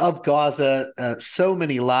of Gaza, so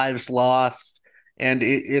many lives lost. And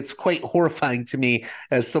it's quite horrifying to me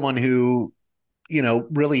as someone who,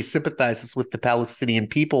 really sympathizes with the Palestinian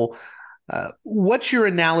people. What's your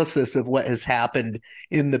analysis of what has happened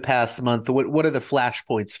in the past month? What are the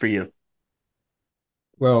flashpoints for you?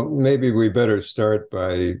 Well, maybe we better start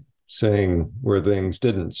by saying where things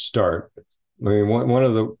didn't start. I mean, one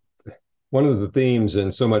of the themes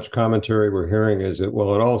and so much commentary we're hearing is that, it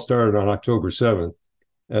all started on October 7th,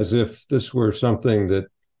 as if this were something that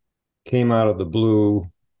came out of the blue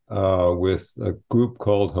with a group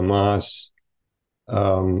called Hamas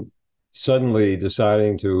suddenly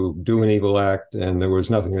deciding to do an evil act, and there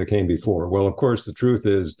was nothing that came before. Well, of course, the truth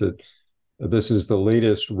is that this is the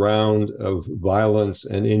latest round of violence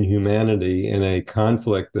and inhumanity in a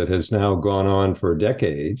conflict that has now gone on for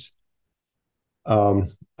decades.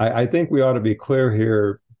 I think we ought to be clear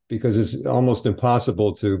here, because it's almost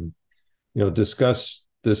impossible to, discuss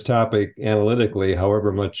this topic analytically,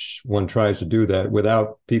 however much one tries to do that,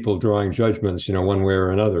 without people drawing judgments, one way or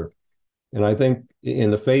another. And I think in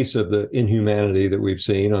the face of the inhumanity that we've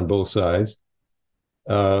seen on both sides,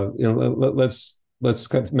 let's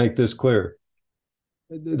make this clear.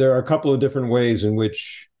 There are a couple of different ways in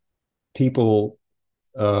which people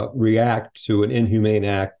react to an inhumane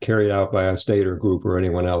act carried out by a state or group or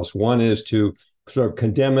anyone else. One is to sort of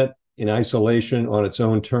condemn it in isolation on its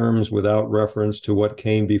own terms without reference to what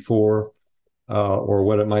came before or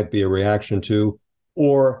what it might be a reaction to,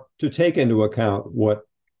 or to take into account what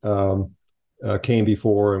came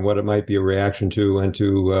before and what it might be a reaction to, and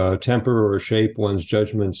to temper or shape one's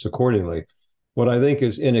judgments accordingly. What I think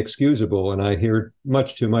is inexcusable, and I hear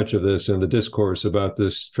much too much of this in the discourse about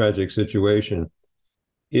this tragic situation,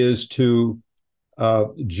 is to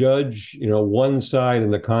judge, one side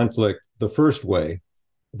in the conflict the first way.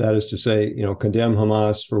 That is to say, condemn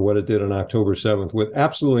Hamas for what it did on October 7th with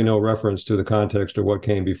absolutely no reference to the context or what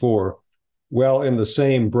came before, while in the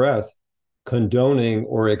same breath condoning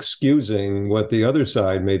or excusing what the other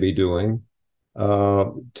side may be doing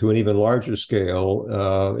to an even larger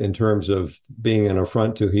scale in terms of being an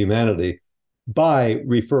affront to humanity by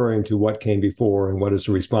referring to what came before and what it's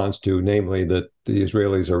a response to, namely that the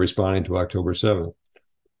Israelis are responding to October 7th.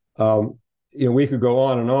 We could go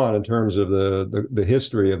on and on in terms of the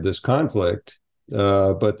history of this conflict,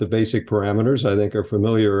 but the basic parameters, I think, are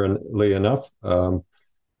familiarly enough.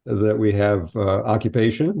 That we have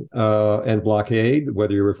occupation and blockade,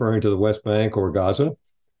 whether you're referring to the West Bank or Gaza,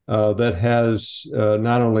 that has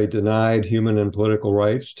not only denied human and political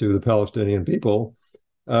rights to the Palestinian people,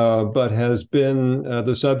 but has been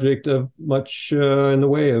the subject of much in the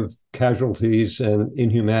way of casualties and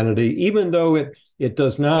inhumanity, even though it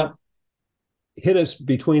does not hit us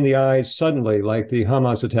between the eyes suddenly like the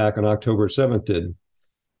Hamas attack on October 7th did.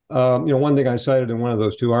 One thing I cited in one of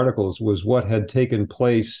those two articles was what had taken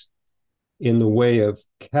place in the way of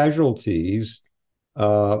casualties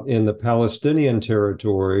in the Palestinian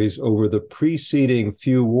territories over the preceding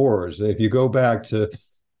few wars. If you go back to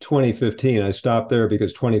 2015, I stopped there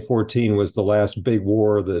because 2014 was the last big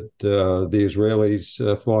war that the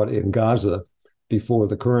Israelis fought in Gaza before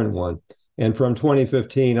the current one. And from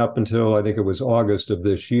 2015 up until I think it was August of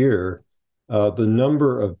this year, the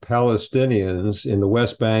number of Palestinians in the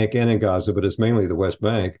West Bank and in Gaza, but it's mainly the West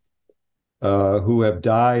Bank, who have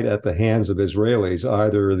died at the hands of Israelis,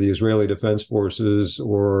 either the Israeli Defense Forces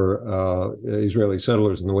or Israeli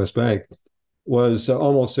settlers in the West Bank, was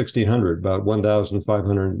almost 1,600, about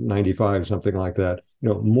 1,595, something like that.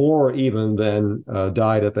 More even than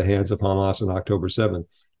died at the hands of Hamas on October 7th.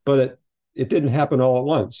 But it didn't happen all at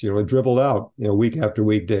once. It dribbled out, week after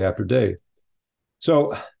week, day after day.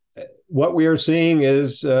 So what we are seeing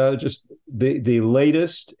is just the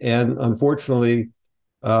latest and unfortunately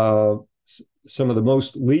some of the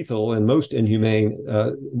most lethal and most inhumane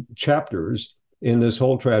chapters in this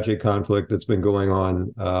whole tragic conflict that's been going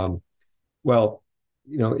on,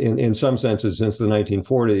 in some senses since the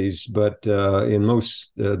 1940s, but in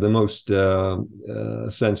the most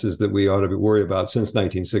senses that we ought to be worried about since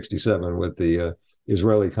 1967 with the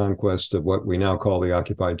Israeli conquest of what we now call the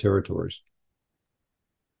occupied territories.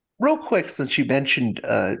 Real quick, since you mentioned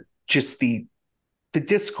just the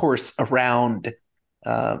discourse around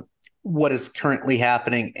what is currently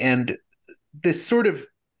happening and this sort of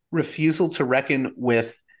refusal to reckon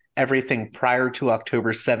with everything prior to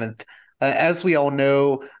October 7th. As we all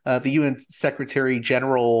know, the UN Secretary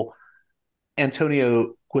General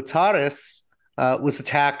Antonio Guterres was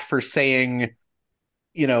attacked for saying,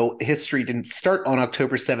 history didn't start on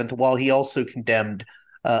October 7th, while he also condemned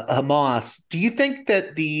Hamas. Do you think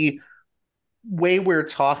that the way we're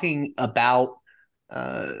talking about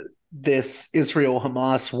this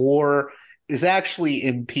Israel-Hamas war is actually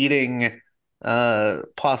impeding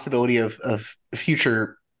possibility of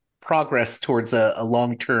future progress towards a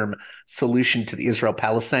long-term solution to the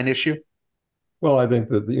Israel-Palestine issue? Well, I think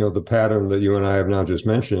that the pattern that you and I have now just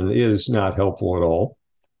mentioned is not helpful at all.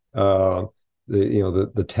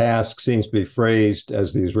 The task seems to be phrased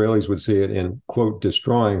as the Israelis would see it in, quote,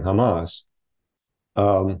 destroying Hamas.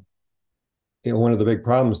 One of the big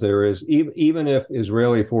problems there is even if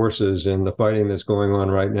Israeli forces in the fighting that's going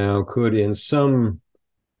on right now could, in some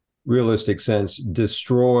realistic sense,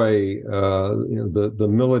 destroy the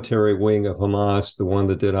military wing of Hamas, the one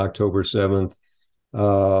that did October 7th,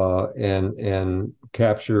 and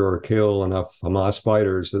capture or kill enough Hamas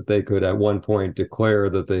fighters that they could at one point declare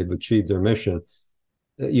that they've achieved their mission.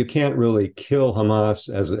 You can't really kill Hamas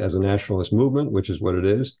as a nationalist movement, which is what it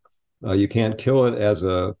is. You can't kill it as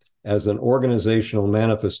an organizational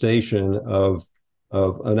manifestation of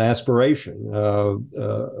an aspiration.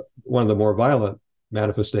 One of the more violent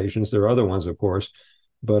manifestations, there are other ones, of course,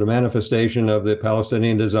 but a manifestation of the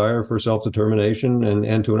Palestinian desire for self-determination and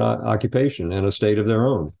end to an occupation and a state of their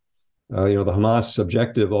own. The Hamas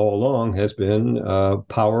objective all along has been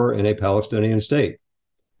power in a Palestinian state,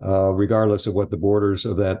 regardless of what the borders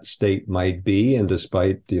of that state might be, and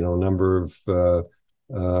despite a number of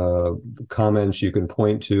comments you can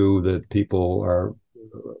point to that people are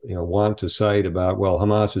want to cite about, well,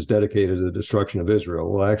 Hamas is dedicated to the destruction of Israel.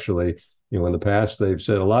 Well, actually, in the past they've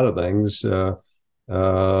said a lot of things that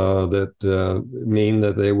mean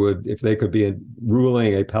that they would, if they could be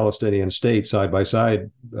ruling a Palestinian state side by side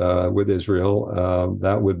with Israel,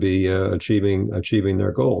 that would be achieving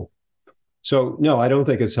their goal. So no, I don't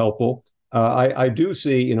think it's helpful. I do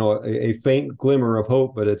see, a faint glimmer of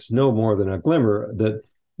hope, but it's no more than a glimmer that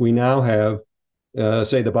we now have,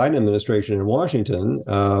 say, the Biden administration in Washington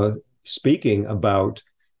speaking about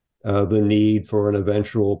the need for an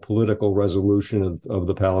eventual political resolution of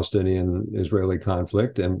the Palestinian-Israeli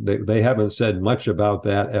conflict. And they haven't said much about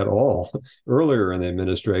that at all earlier in the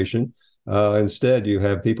administration. Instead, you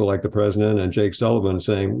have people like the president and Jake Sullivan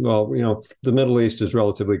saying, well, the Middle East is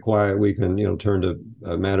relatively quiet. We can, turn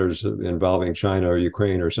to matters involving China or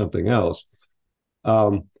Ukraine or something else.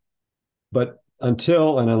 But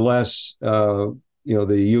until and unless, the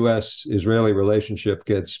U.S.-Israeli relationship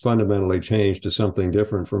gets fundamentally changed to something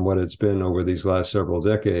different from what it's been over these last several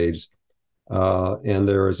decades, and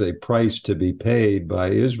there is a price to be paid by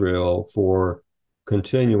Israel for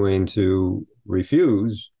continuing to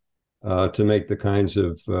refuse to make the kinds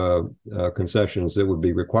of concessions that would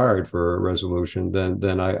be required for a resolution,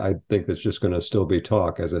 then I think that's just going to still be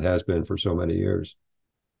talk, as it has been for so many years.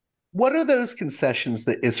 What are those concessions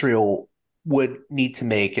that Israel would need to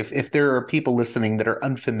make if there are people listening that are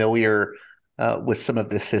unfamiliar with some of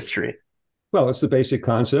this history? Well, it's the basic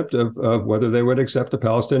concept of whether they would accept a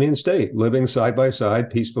Palestinian state living side by side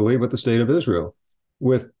peacefully with the state of Israel,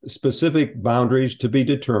 with specific boundaries to be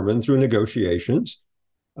determined through negotiations.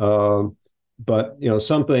 But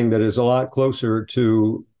something that is a lot closer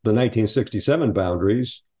to the 1967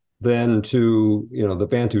 boundaries than to the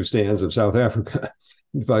Bantustans of South Africa,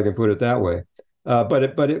 if I can put it that way.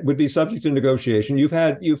 But it would be subject to negotiation. You've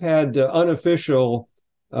had unofficial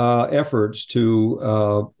efforts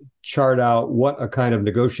to chart out what a kind of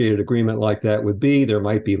negotiated agreement like that would be. There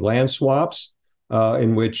might be land swaps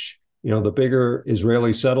in which the bigger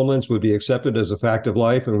Israeli settlements would be accepted as a fact of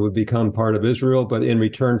life and would become part of Israel. But in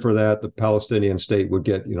return for that, the Palestinian state would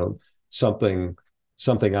get something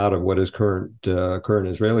out of what is current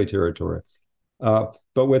Israeli territory. But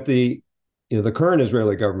with the current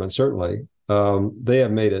Israeli government, certainly they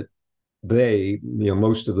have made it.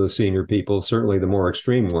 Most of the senior people, certainly the more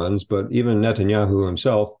extreme ones, but even Netanyahu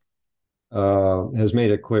himself has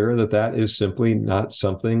made it clear that is simply not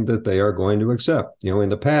something that they are going to accept. In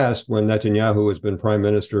the past, when Netanyahu has been prime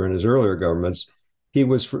minister in his earlier governments, he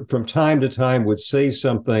was from time to time would say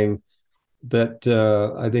something that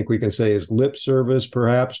I think we can say is lip service,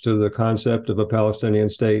 perhaps, to the concept of a Palestinian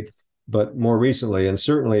state. But more recently, and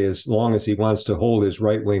certainly as long as he wants to hold his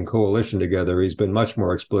right-wing coalition together, he's been much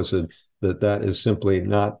more explicit that is simply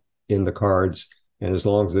not in the cards. And as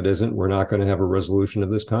long as it isn't, we're not going to have a resolution of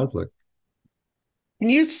this conflict. Can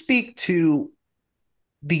you speak to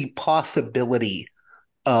the possibility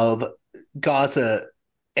of Gaza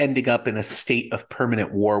ending up in a state of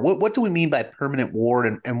permanent war? What do we mean by permanent war,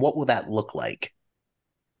 and what will that look like?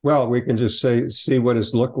 Well, we can just see what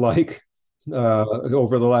it's looked like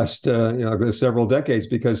over the last several decades,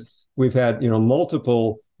 because we've had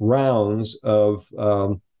multiple rounds of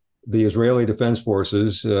the Israeli Defense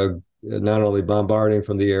Forces not only bombarding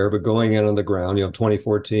from the air but going in on the ground.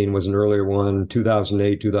 2014 was an earlier one.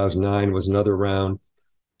 2008, 2009 was another round.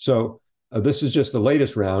 So this is just the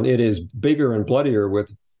latest round. It is bigger and bloodier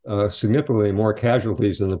with significantly more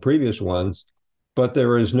casualties than the previous ones. But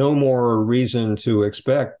there is no more reason to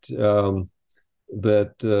expect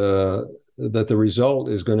that the result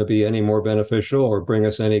is going to be any more beneficial or bring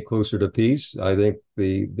us any closer to peace. I think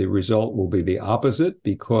the result will be the opposite,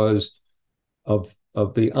 because of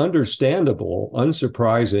the understandable,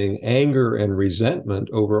 unsurprising anger and resentment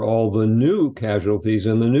over all the new casualties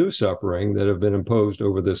and the new suffering that have been imposed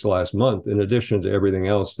over this last month, in addition to everything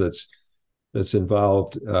else that's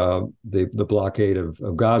involved the blockade of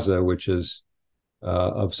Gaza, which is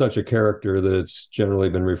of such a character that it's generally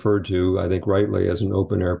been referred to, I think rightly, as an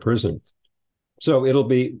open-air prison. So it'll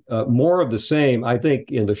be more of the same. I think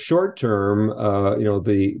in the short term,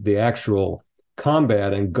 the actual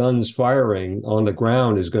combat and guns firing on the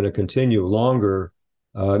ground is going to continue longer.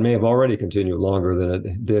 It may have already continued longer than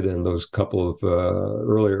it did in those couple of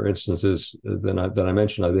earlier instances that I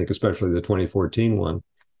mentioned, I think, especially the 2014 one.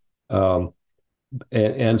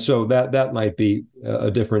 And so that might be a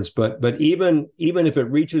difference. But even if it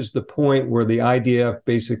reaches the point where the IDF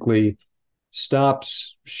basically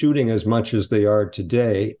stops shooting as much as they are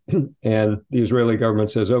today, and the Israeli government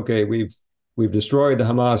says, okay, we've destroyed the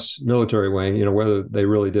Hamas military wing, whether they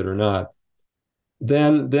really did or not,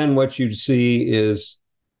 then what you'd see is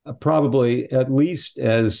probably at least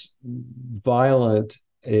as violent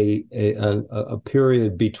a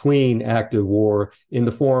period between active war, in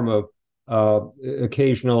the form of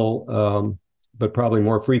occasional, but probably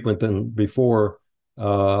more frequent than before,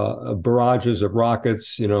 barrages of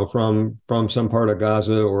rockets, from some part of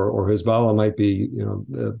Gaza, or Hezbollah might be,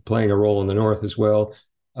 playing a role in the north as well,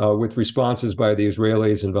 with responses by the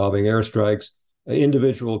Israelis involving airstrikes,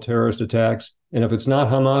 individual terrorist attacks. And if it's not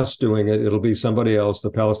Hamas doing it, it'll be somebody else, the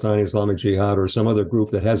Palestinian Islamic Jihad or some other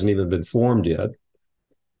group that hasn't even been formed yet.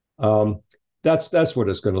 That's what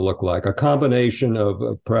it's going to look like. A combination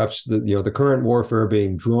of perhaps the current warfare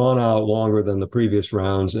being drawn out longer than the previous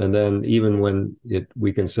rounds, and then even when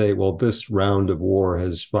we can say, well, this round of war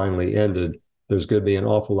has finally ended, there's going to be an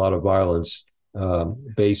awful lot of violence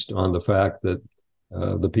based on the fact that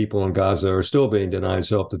the people in Gaza are still being denied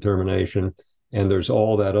self-determination, and there's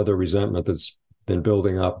all that other resentment that's been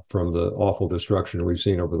building up from the awful destruction we've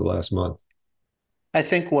seen over the last month. I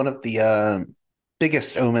think one of the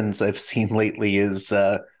biggest omens I've seen lately is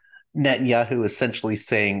Netanyahu essentially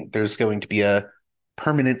saying there's going to be a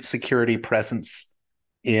permanent security presence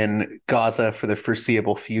in Gaza for the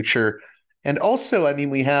foreseeable future. And also, I mean,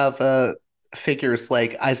 we have figures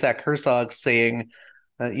like Isaac Herzog saying,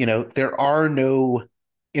 there are no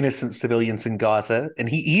innocent civilians in Gaza. And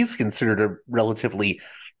he's considered a relatively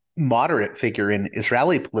moderate figure in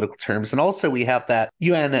Israeli political terms. And also we have that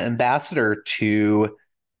UN ambassador to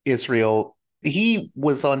Israel. He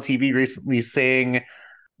was on TV recently saying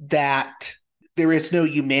that there is no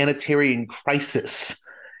humanitarian crisis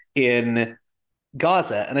in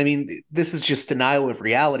Gaza. And I mean, this is just denial of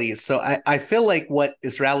reality. So I feel like what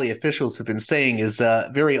Israeli officials have been saying is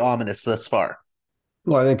very ominous thus far.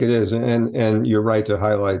 Well, I think it is. And you're right to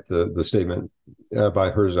highlight the statement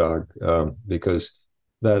by Herzog, because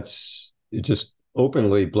that's just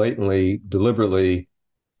openly, blatantly, deliberately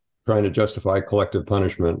trying to justify collective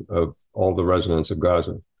punishment of all the residents of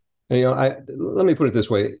Gaza. And, let me put it this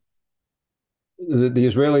way. The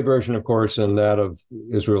Israeli version, of course, and that of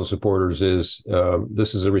Israel supporters is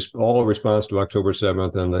this is all a response to October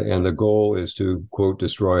 7th, and the goal is to, quote,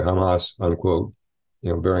 destroy Hamas, unquote,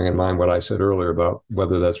 bearing in mind what I said earlier about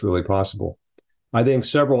whether that's really possible. I think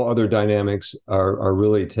several other dynamics are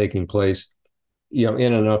really taking place,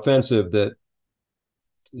 in an offensive that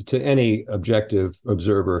to any objective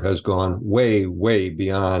observer has gone way, way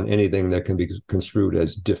beyond anything that can be construed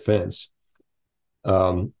as defense.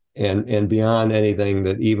 And beyond anything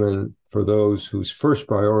that even for those whose first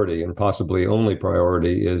priority and possibly only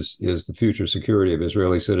priority is the future security of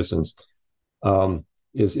Israeli citizens,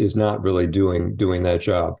 is not really doing that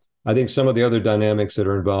job. I think some of the other dynamics that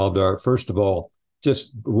are involved are, first of all,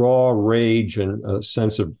 just raw rage and a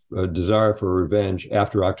sense of desire for revenge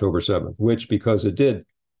after October 7th, which because it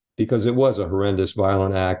was a horrendous,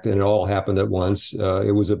 violent act and it all happened at once,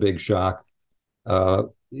 it was a big shock.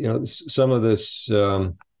 Some of this,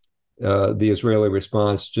 the Israeli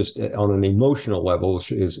response just on an emotional level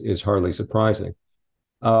is hardly surprising.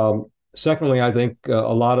 Secondly, I think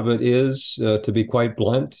a lot of it is, to be quite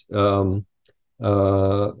blunt,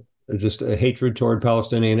 just a hatred toward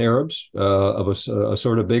Palestinian Arabs, of a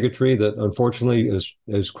sort of bigotry that unfortunately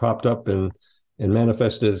is cropped up and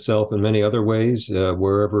manifested itself in many other ways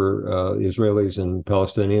wherever Israelis and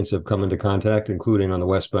Palestinians have come into contact, including on the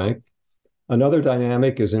West Bank. Another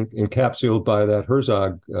dynamic is encapsulated by that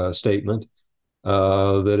Herzog statement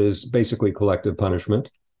that is basically collective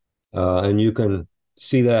punishment. And you can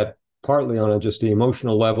see that partly on just the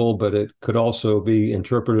emotional level, but it could also be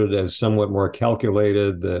interpreted as somewhat more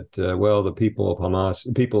calculated that, the people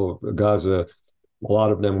of Gaza, a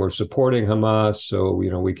lot of them were supporting Hamas. So,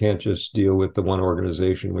 we can't just deal with the one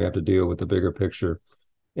organization. We have to deal with the bigger picture.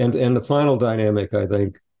 And the final dynamic, I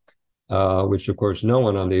think, which of course no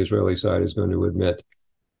one on the Israeli side is going to admit,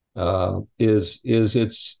 but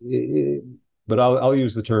I'll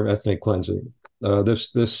use the term ethnic cleansing.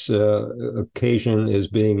 This occasion is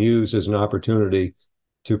being used as an opportunity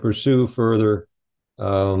to pursue further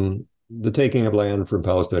the taking of land from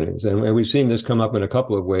Palestinians. And we've seen this come up in a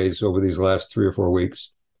couple of ways over these last 3 or 4 weeks.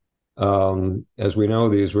 As we know,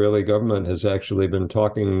 the Israeli government has actually been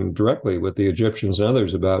talking directly with the Egyptians and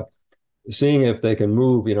others about seeing if they can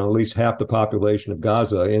move, at least half the population of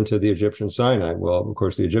Gaza into the Egyptian Sinai. Well, of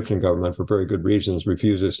course, the Egyptian government, for very good reasons,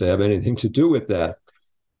 refuses to have anything to do with that.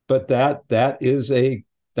 But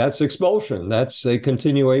that's expulsion. That's a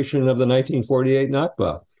continuation of the 1948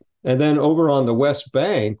 Nakba. And then over on the West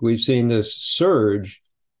Bank, we've seen this surge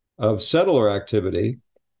of settler activity,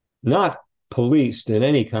 not policed in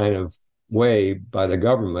any kind of way by the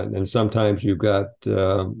government. And sometimes you've got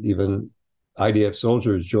even IDF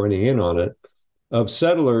soldiers joining in on it, of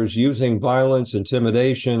settlers using violence,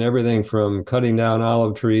 intimidation, everything from cutting down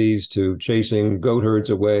olive trees to chasing goat herds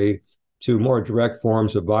away to more direct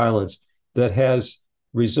forms of violence that has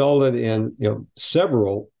resulted in,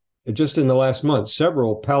 several, just in the last month,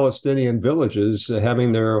 several Palestinian villages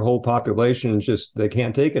having their whole population they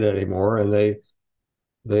can't take it anymore, and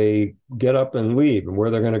they get up and leave, and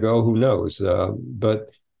where they're going to go, who knows?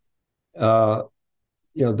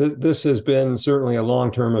 This has been certainly a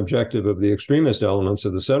long-term objective of the extremist elements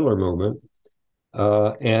of the settler movement.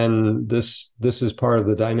 And this is part of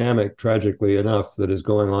the dynamic, tragically enough, that is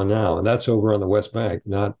going on now, and that's over on the West Bank,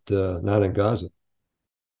 not in Gaza.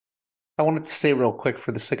 I wanted to say real quick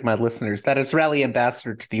for the sake of my listeners that Israeli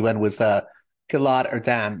ambassador to the UN was Gilad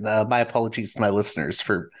Erdan. My apologies to my listeners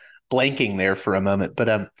for blanking there for a moment.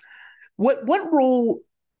 But what role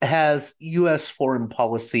has U.S. foreign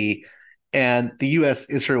policy and the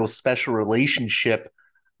U.S.-Israel special relationship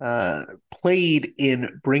played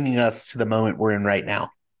in bringing us to the moment we're in right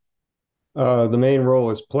now? The main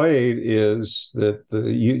role it's played is that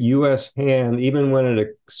the U.S. hand, even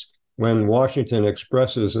when Washington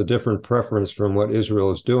expresses a different preference from what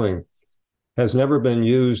Israel is doing, has never been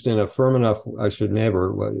used in a firm enough.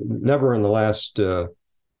 Never in the last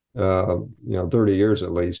 30 years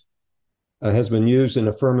at least, has been used in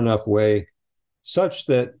a firm enough way such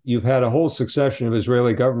that you've had a whole succession of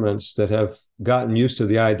Israeli governments that have gotten used to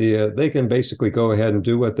the idea they can basically go ahead and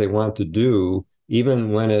do what they want to do,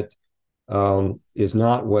 even when it is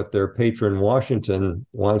not what their patron Washington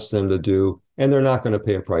wants them to do, and they're not going to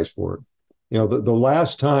pay a price for it. The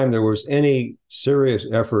last time there was any serious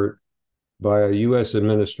effort by a U.S.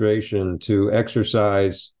 administration to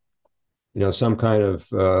exercise, some kind of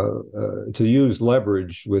to use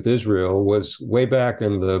leverage with Israel was way back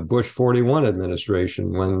in the Bush 41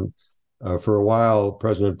 administration, when for a while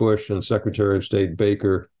President Bush and Secretary of State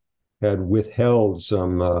Baker had withheld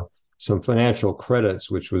some financial credits,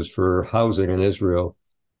 which was for housing in Israel,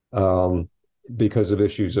 because of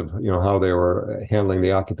issues of how they were handling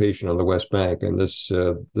the occupation on the West Bank, and this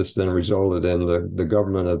then resulted in the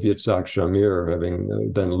government of Yitzhak Shamir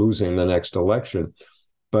having then losing the next election.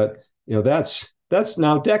 But that's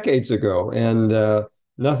now decades ago, and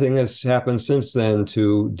nothing has happened since then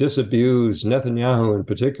to disabuse Netanyahu in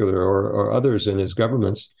particular, or others in his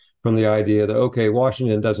governments, from the idea that, okay,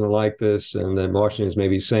 Washington doesn't like this, and then Washington is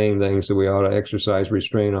maybe saying things that we ought to exercise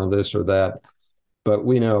restraint on this or that. But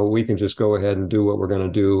we know we can just go ahead and do what we're going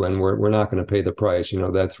to do, and we're not going to pay the price.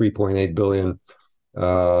 That $3.8 billion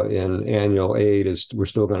in annual aid we're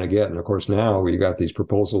still going to get. And of course, now we got these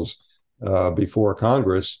proposals before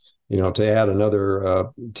Congress, to add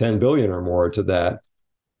another $10 billion or more to that,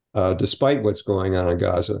 despite what's going on in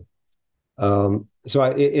Gaza.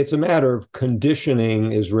 It's a matter of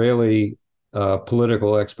conditioning Israeli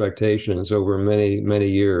political expectations over many, many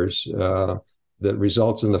years that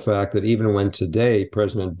results in the fact that even when today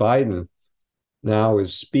President Biden now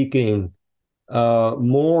is speaking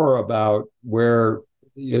more about where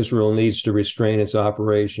Israel needs to restrain its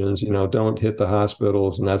operations, don't hit the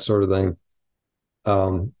hospitals and that sort of thing,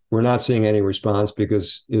 we're not seeing any response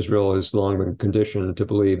because Israel has long been conditioned to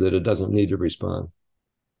believe that it doesn't need to respond.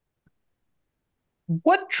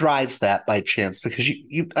 What drives that by chance? Because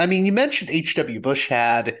you mentioned H.W. Bush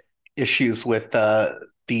had issues with the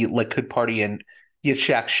Likud party and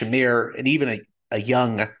Yitzhak Shamir, and even a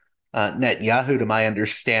young Netanyahu, to my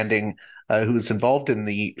understanding, who was involved in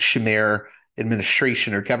the Shamir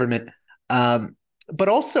administration or government. But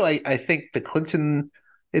also, I think the Clinton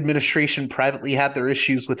administration privately had their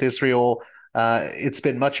issues with Israel. It's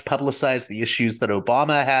been much publicized, the issues that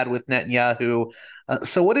Obama had with Netanyahu.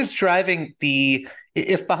 So what is driving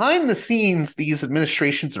if behind the scenes these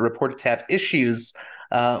administrations are reported to have issues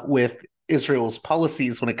with Israel's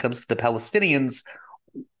policies when it comes to the Palestinians,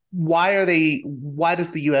 why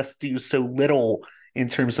does the U.S. do so little in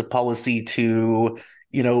terms of policy to,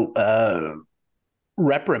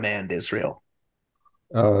 reprimand Israel?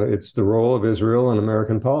 It's the role of Israel in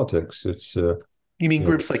American politics. It's you mean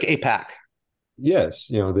groups like AIPAC? Yes,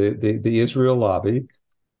 the Israel lobby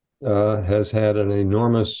has had an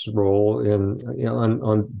enormous role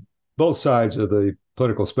on both sides of the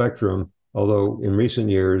political spectrum. Although in recent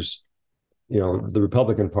years, the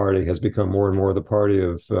Republican Party has become more and more the party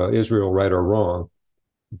of Israel, right or wrong.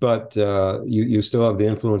 But you still have the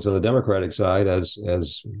influence on the Democratic side, as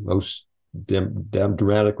most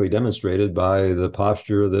dramatically demonstrated by the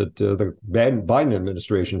posture that the Biden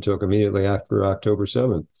administration took immediately after October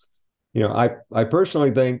 7th. I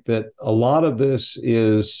personally think that a lot of this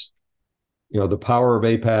is, the power of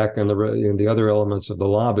AIPAC and the other elements of the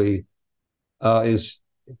lobby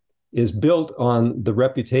is built on the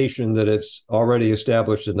reputation that it's already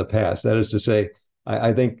established in the past. That is to say,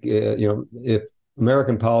 I think if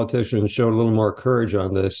American politicians showed a little more courage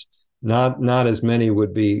on this, not as many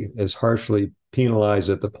would be as harshly penalized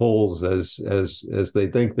at the polls as they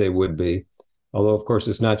think they would be. Although, of course,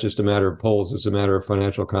 it's not just a matter of polls; it's a matter of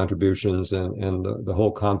financial contributions and the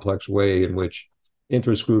whole complex way in which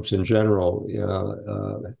interest groups in general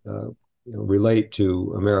relate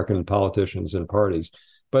to American politicians and parties.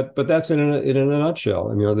 But that's in a nutshell.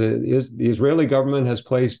 The Israeli government has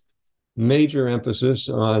placed major emphasis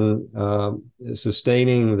on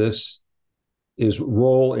sustaining his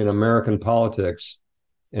role in American politics.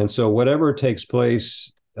 And so whatever takes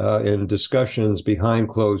place in discussions behind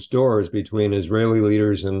closed doors between Israeli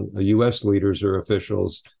leaders and U.S. leaders or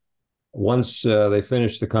officials, once they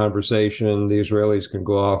finish the conversation, the Israelis can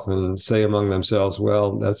go off and say among themselves,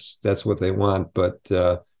 well, that's what they want. But,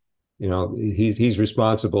 he's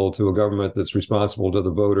responsible to a government that's responsible to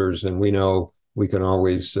the voters. And we know we can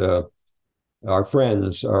always, our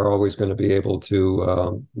friends are always going to be able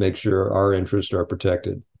to make sure our interests are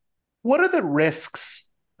protected. What are the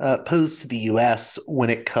risks posed to the U.S. when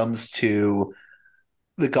it comes to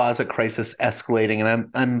the Gaza crisis escalating? And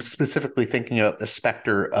I'm specifically thinking about the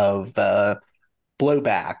specter of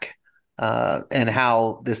blowback and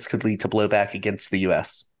how this could lead to blowback against the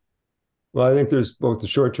U.S. Well, I think there's both the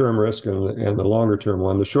short-term risk and the longer-term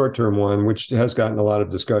one. The short-term one, which has gotten a lot of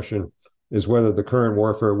discussion, is whether the current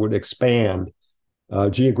warfare would expand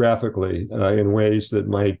geographically in ways that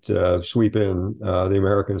might sweep in the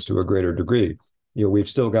Americans to a greater degree. We've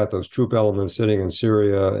still got those troop elements sitting in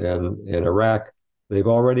Syria and in Iraq. They've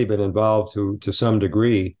already been involved to some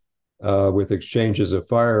degree with exchanges of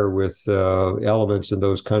fire with elements in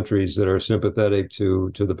those countries that are sympathetic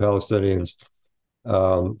to the Palestinians.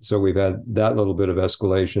 So we've had that little bit of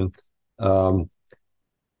escalation. The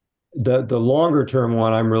longer term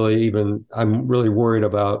one, I'm really worried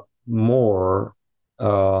about more,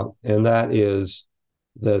 and that is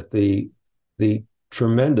that the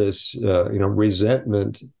tremendous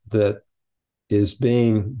resentment that is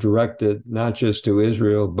being directed not just to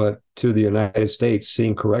Israel but to the United States,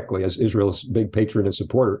 seen correctly as Israel's big patron and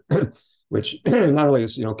supporter, which not only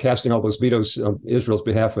is casting all those vetoes on Israel's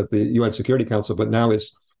behalf at the UN Security Council, but now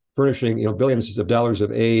is furnishing billions of dollars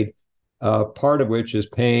of aid, part of which is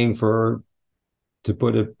paying for, to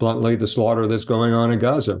put it bluntly, the slaughter that's going on in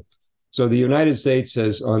Gaza. So the United States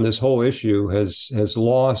on this whole issue has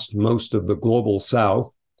lost most of the global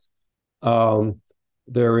South.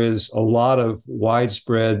 There is a lot of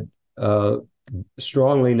widespread,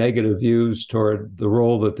 strongly negative views toward the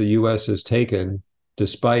role that the U.S. has taken,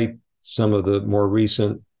 despite some of the more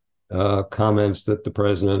recent comments that the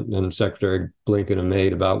president and Secretary Blinken have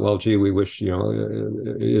made about, well, gee, we wish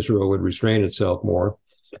Israel would restrain itself more.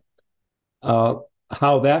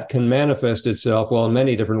 How that can manifest itself, well, in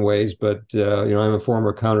many different ways. But I'm a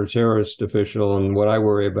former counterterrorist official, and what I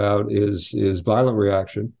worry about is violent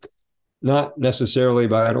reaction, not necessarily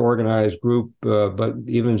by an organized group, but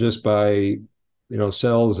even just by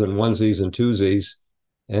cells and onesies and twosies.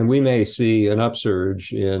 And we may see an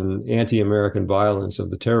upsurge in anti-American violence of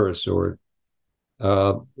the terrorist sort,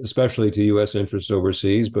 especially to U.S. interests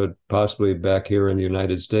overseas, but possibly back here in the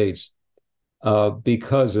United States,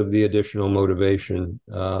 because of the additional motivation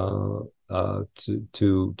to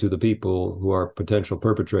the people who are potential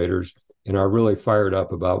perpetrators and are really fired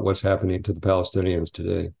up about what's happening to the Palestinians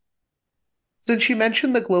today. Since you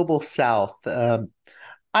mentioned the global South,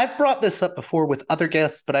 I've brought this up before with other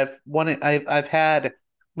guests, but I've had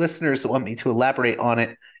listeners that want me to elaborate on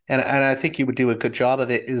it, and I think you would do a good job of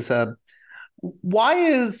it. Is why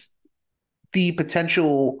is the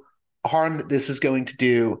potential harm that this is going to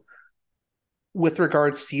do with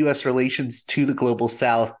regards to U.S. relations to the global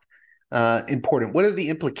South important? What are the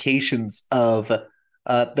implications of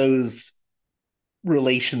those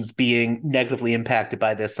relations being negatively impacted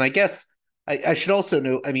by this? And I guess I should also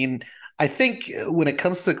note, I think when it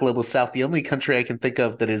comes to the global South, the only country I can think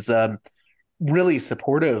of that is really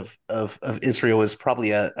supportive of Israel is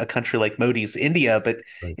probably a country like Modi's India. But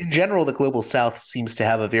Right. In general, the global South seems to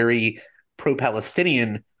have a very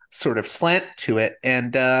pro-Palestinian sort of slant to it.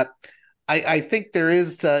 And I think there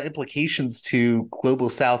is implications to global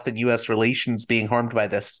South and U.S. relations being harmed by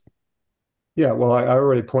this. Yeah, well, I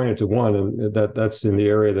already pointed to one, and that's in the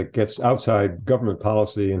area that gets outside government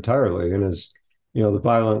policy entirely, and is, the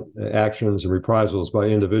violent actions and reprisals by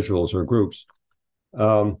individuals or groups.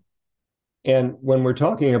 And when we're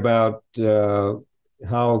talking about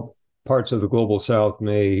how parts of the global South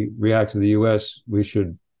may react to the U.S., we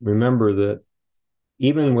should remember that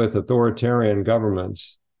even with authoritarian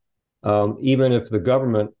governments, even if the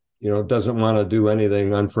government doesn't want to do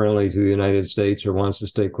anything unfriendly to the United States or wants to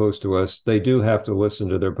stay close to us, they do have to listen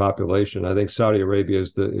to their population. I think Saudi Arabia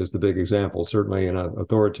is the big example, certainly in an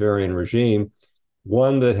authoritarian regime,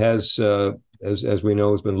 one that has, as we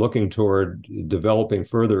know, has been looking toward developing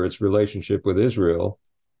further its relationship with Israel.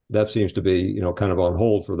 That seems to be, kind of on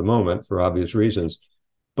hold for the moment for obvious reasons.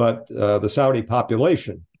 But the Saudi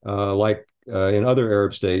population, like in other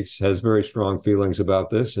Arab states, has very strong feelings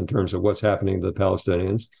about this in terms of what's happening to the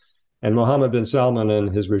Palestinians. And Mohammed bin Salman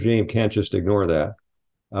and his regime can't just ignore that.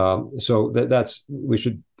 So that's we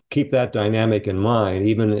should keep that dynamic in mind,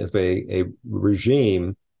 even if a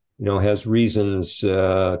regime, has reasons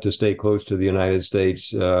to stay close to the United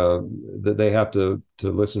States, that they have to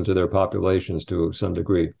listen to their populations to some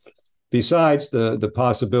degree. Besides the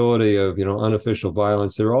possibility of unofficial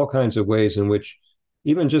violence, there are all kinds of ways in which,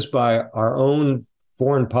 even just by our own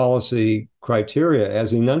foreign policy criteria,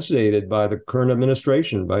 as enunciated by the current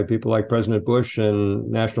administration, by people like President Bush and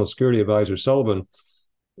National Security Advisor Sullivan,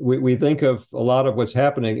 we think of a lot of what's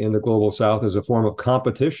happening in the global South as a form of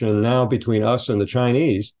competition now between us and the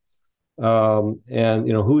Chinese, and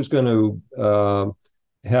who's going to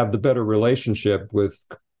have the better relationship with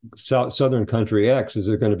southern country X. Is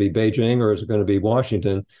it going to be Beijing or is it going to be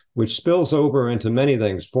Washington? Which spills over into many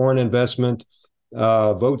things: foreign investment,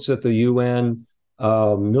 votes at the UN,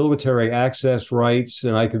 military access rights,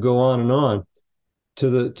 and I could go on and on. To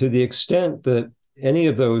the extent that any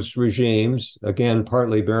of those regimes, again,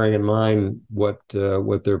 partly bearing in mind what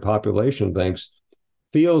their population thinks,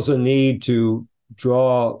 feels a need to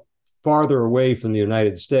draw farther away from the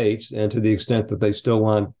United States, and to the extent that they still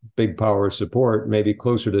want big power support, maybe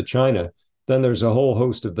closer to China, then there's a whole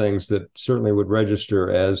host of things that certainly would register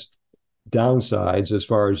as downsides as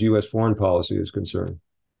far as U.S. foreign policy is concerned.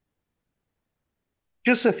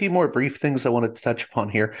 Just a few more brief things I wanted to touch upon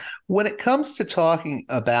here. When it comes to talking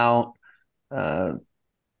about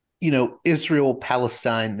Israel,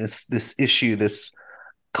 Palestine, this issue, this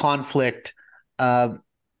conflict, what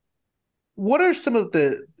are some of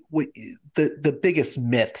the biggest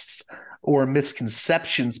myths or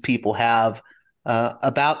misconceptions people have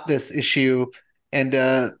about this issue,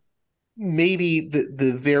 and maybe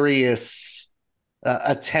the various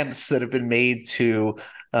attempts that have been made to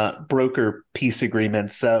broker peace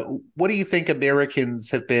agreements? What do you think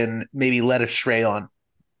Americans have been maybe led astray on?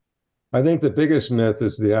 I think the biggest myth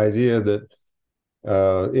is the idea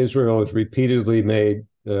that Israel has repeatedly made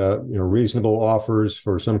reasonable offers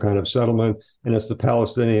for some kind of settlement, and it's the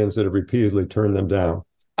Palestinians that have repeatedly turned them down.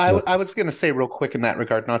 I was going to say real quick in that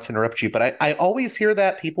regard, not to interrupt you, but I always hear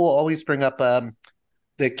that people always bring up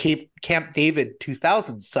the Camp David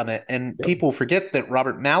 2000 summit, and people forget that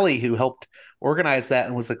Robert Malley, who helped organize that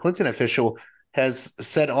and was a Clinton official, has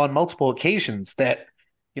said on multiple occasions that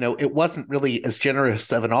it wasn't really as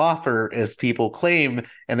generous of an offer as people claim,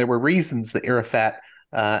 and there were reasons that Arafat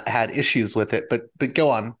had issues with it. But go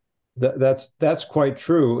on. That's quite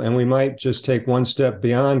true, and we might just take one step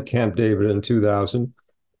beyond Camp David in 2000.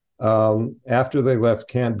 After they left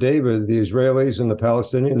Camp David, the Israelis and the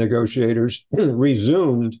Palestinian negotiators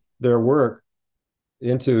resumed their work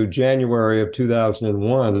into January of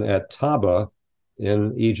 2001 at Taba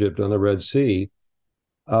in Egypt on the Red Sea.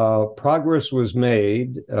 Progress was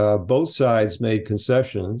made. Both sides made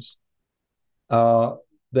concessions.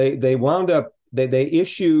 They wound up, they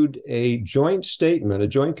issued a joint statement, a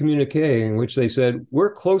joint communique, in which they said,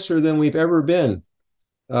 we're closer than we've ever been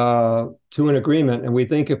to an agreement. And we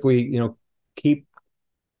think if we,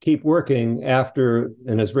 keep working after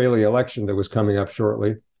an Israeli election that was coming up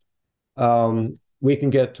shortly, we can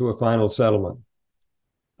get to a final settlement.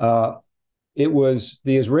 It was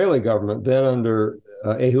the Israeli government, then under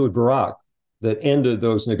Ehud Barak, that ended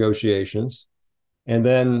those negotiations. And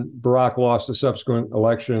then Barak lost the subsequent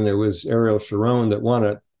election. It was Ariel Sharon that won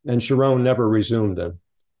it, and Sharon never resumed them.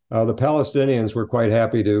 The Palestinians were quite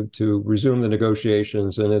happy to resume the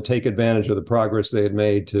negotiations and to take advantage of the progress they had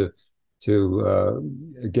made to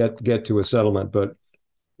get to a settlement. But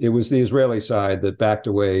it was the Israeli side that backed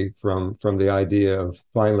away from the idea of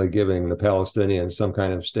finally giving the Palestinians some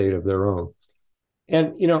kind of state of their own.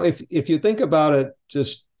 And if you think about it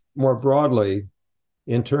just more broadly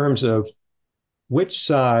in terms of which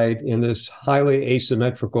side in this highly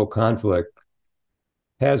asymmetrical conflict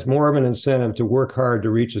has more of an incentive to work hard to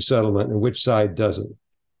reach a settlement and which side doesn't.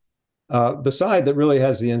 The side that really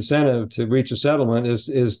has the incentive to reach a settlement is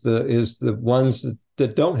the ones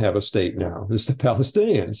that don't have a state now. It's the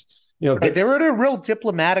Palestinians. They're at a real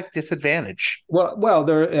diplomatic disadvantage. Well,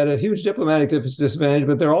 they're at a huge diplomatic disadvantage,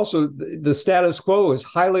 but they're also, the status quo is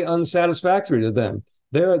highly unsatisfactory to them.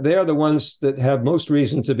 They're the ones that have most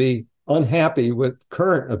reason to be unhappy with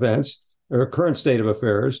current events or current state of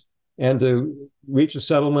affairs, and to reach a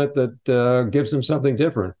settlement that gives them something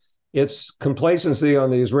different. It's complacency on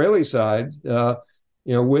the Israeli side,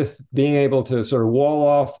 with being able to sort of wall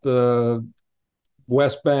off the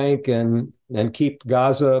West Bank and keep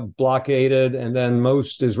Gaza blockaded, and then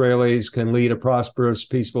most Israelis can lead a prosperous,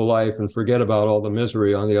 peaceful life and forget about all the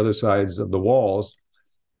misery on the other sides of the walls.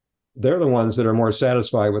 They're the ones that are more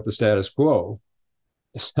satisfied with the status quo.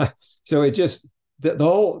 So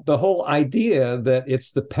the whole idea that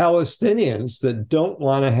it's the Palestinians that don't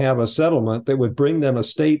want to have a settlement that would bring them a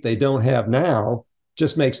state they don't have now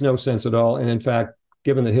just makes no sense at all. And in fact,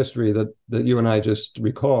 given the history that you and I just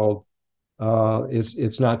recalled,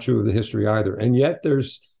 it's not true of the history either. And yet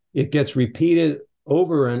it gets repeated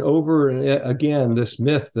over and over and again, this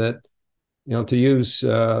myth that, to use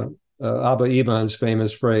Abba Eban's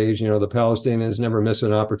famous phrase, the Palestinians never miss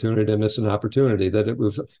an opportunity to miss an opportunity, that it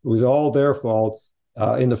was all their fault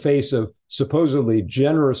in the face of supposedly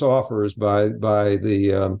generous offers by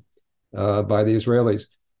the Israelis.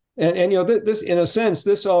 And this, in a sense,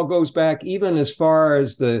 this all goes back even as far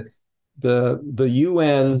as the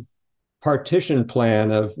UN partition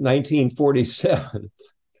plan of 1947,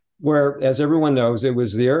 where, as everyone knows, it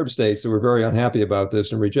was the Arab states that were very unhappy about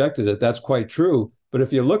this and rejected it. That's quite true. But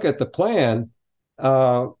if you look at the plan,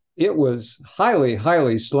 it was highly,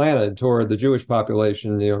 highly slanted toward the Jewish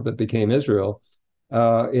population, that became Israel.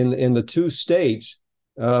 In the two states,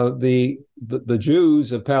 the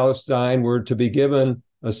Jews of Palestine were to be given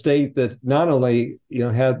a state that not only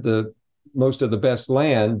had the most of the best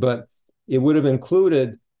land, but it would have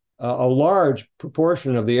included a large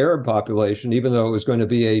proportion of the Arab population, even though it was going to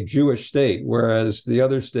be a Jewish state, whereas the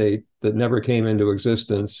other state that never came into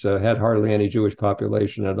existence had hardly any Jewish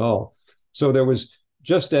population at all. So there was,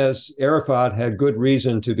 just as Arafat had good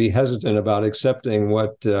reason to be hesitant about accepting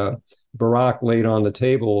what Barak laid on the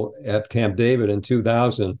table at Camp David in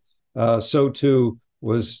 2000, so too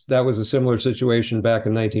was a similar situation back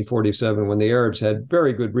in 1947 when the Arabs had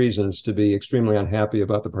very good reasons to be extremely unhappy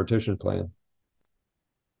about the partition plan.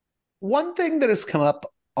 One thing that has come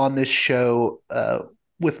up on this show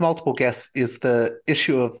with multiple guests is the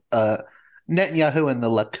issue of Netanyahu and the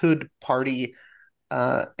Likud party.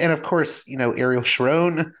 And of course, Ariel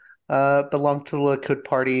Sharon belonged to the Likud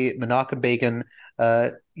party, Menachem Begin,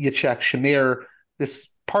 Yitzhak Shamir.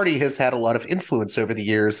 This party has had a lot of influence over the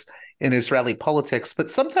years in Israeli politics, but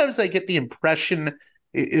sometimes I get the impression,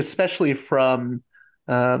 especially from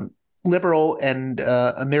liberal and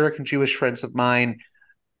American Jewish friends of mine,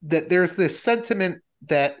 that there's this sentiment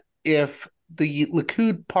that if the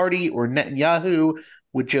Likud party or Netanyahu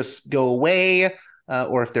would just go away,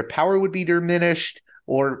 or if their power would be diminished,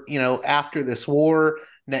 or, after this war,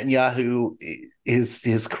 Netanyahu,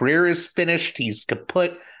 his career is finished, he's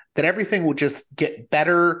kaput, that everything will just get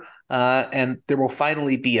better, and there will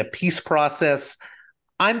finally be a peace process.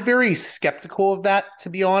 I'm very skeptical of that, to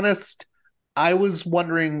be honest. I was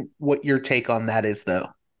wondering what your take on that is, though.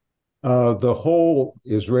 The whole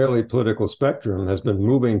Israeli political spectrum has been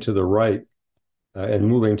moving to the right and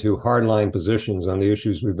moving to hardline positions on the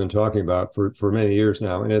issues we've been talking about for many years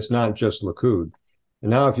now. And it's not just Likud. And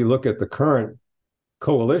now if you look at the current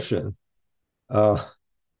coalition, Netanyahu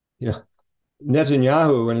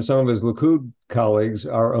and some of his Likud colleagues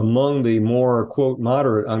are among the more, quote,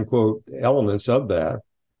 moderate, unquote, elements of that.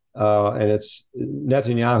 And it's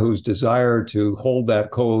Netanyahu's desire to hold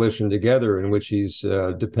that coalition together, in which he's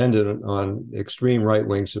dependent on extreme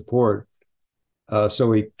right-wing support.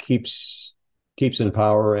 So he keeps in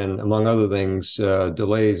power and, among other things,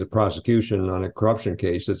 delays a prosecution on a corruption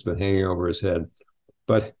case that's been hanging over his head.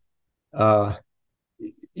 But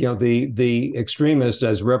the extremists,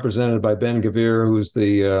 as represented by Ben Gvir, who's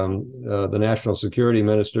the national security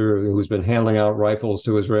minister, who's been handing out rifles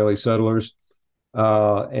to Israeli settlers,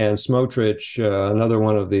 and Smotrich, another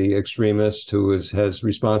one of the extremists who has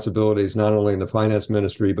responsibilities not only in the finance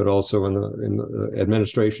ministry but also in the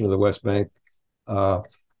administration of the West Bank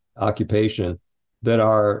occupation, that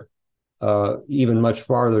are even much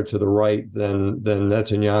farther to the right than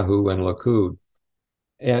Netanyahu and Likud.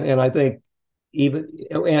 And I think even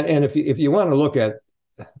if you want to look at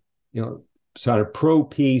sort of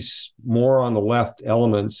pro-peace, more on the left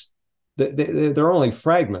elements, they're only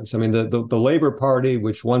fragments. I mean, the Labor Party,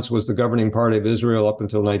 which once was the governing party of Israel up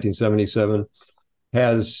until 1977,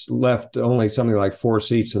 has left only something like 4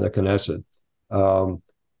 seats in the Knesset,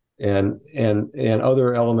 and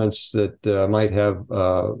other elements that might have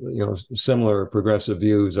similar progressive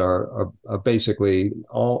views are basically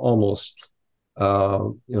almost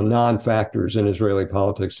non-factors in Israeli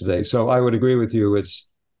politics today. So I would agree with you.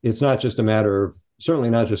 It's not just a matter of,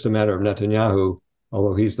 certainly not just a matter of Netanyahu,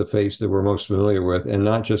 although he's the face that we're most familiar with, and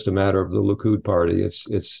not just a matter of the Likud party.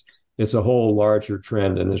 It's a whole larger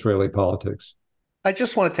trend in Israeli politics. I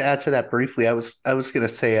just wanted to add to that briefly. I was going to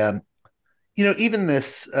say, even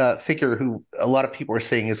this figure who a lot of people are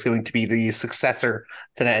saying is going to be the successor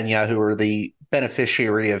to Netanyahu or the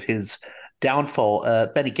beneficiary of his downfall,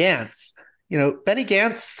 Benny Gantz. Benny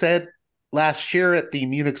Gantz said last year at the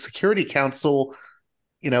Munich Security Council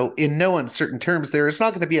in no uncertain terms, there is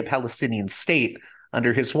not going to be a Palestinian state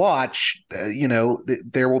under his watch.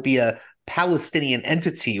 There will be a Palestinian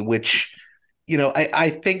entity, which,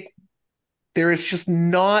 I think there is just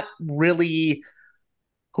not really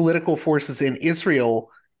political forces in Israel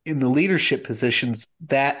in the leadership positions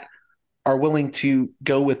that are willing to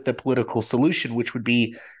go with the political solution, which would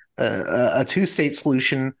be a two-state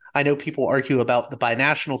solution. I know people argue about the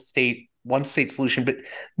binational state, one-state solution, but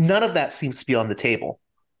none of that seems to be on the table.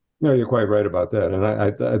 No, you're quite right about that. And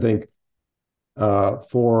I think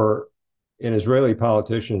for an Israeli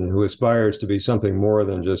politician who aspires to be something more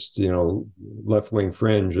than just, left-wing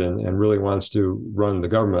fringe and really wants to run the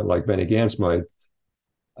government like Benny Gantz might,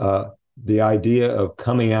 the idea of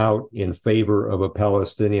coming out in favor of a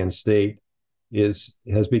Palestinian state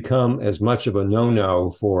has become as much of a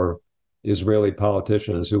no-no for Israeli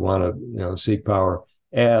politicians who want to, seek power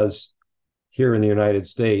as here in the United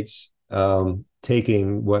States,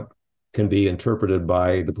 taking what can be interpreted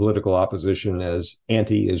by the political opposition as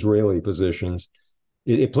anti-Israeli positions.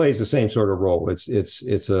 It plays the same sort of role. It's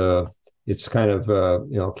kind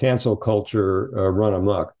of cancel culture run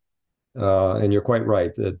amok. And you're quite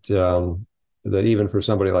right that even for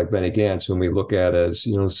somebody like Benny Gantz, whom we look at as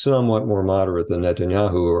somewhat more moderate than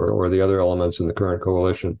Netanyahu or the other elements in the current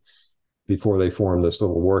coalition before they formed this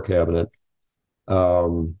little war cabinet,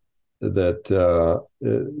 that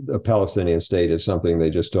a Palestinian state is something they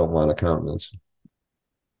just don't want to countenance.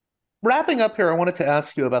 Wrapping up here, I wanted to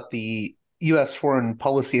ask you about the U.S. foreign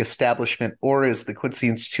policy establishment, or as the Quincy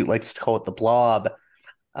Institute likes to call it, the blob.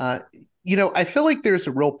 I feel like there's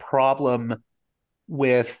a real problem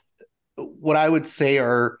with what I would say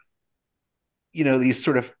are, these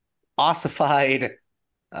sort of ossified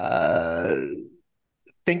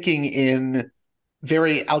thinking in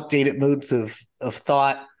very outdated modes of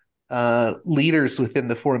thought, leaders within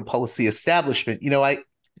the foreign policy establishment.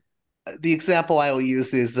 The example I will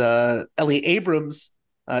use is Elliot Abrams,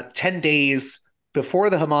 10 days before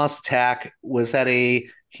the Hamas attack, was at a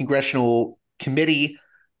congressional committee,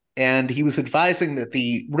 and he was advising that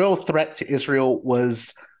the real threat to Israel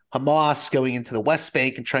was Hamas going into the West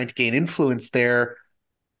Bank and trying to gain influence there,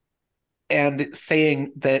 and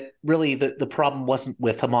saying that really the problem wasn't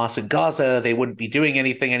with Hamas in Gaza. They wouldn't be doing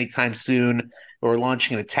anything anytime soon or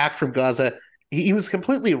launching an attack from Gaza. He was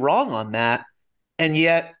completely wrong on that. And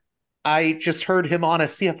yet I just heard him on a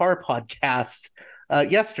CFR podcast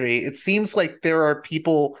yesterday. It seems like there are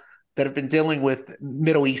people that have been dealing with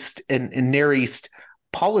Middle East and Near East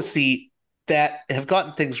policy that have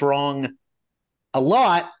gotten things wrong a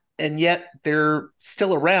lot, and yet they're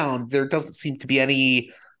still around. There doesn't seem to be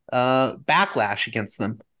any backlash against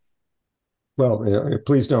them. Well,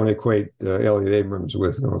 please don't equate Elliot Abrams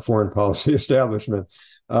with a foreign policy establishment.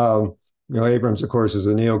 Abrams, of course, is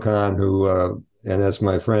a neocon who, and as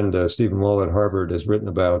my friend Stephen Wall at Harvard has written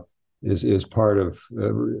about, is part of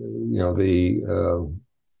the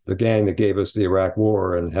gang that gave us the Iraq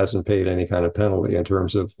War and hasn't paid any kind of penalty in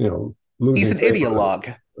terms of losing. He's an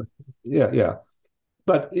ideologue. Yeah.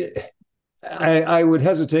 But I would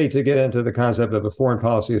hesitate to get into the concept of a foreign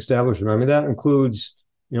policy establishment. I mean, that includes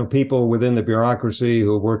people within the bureaucracy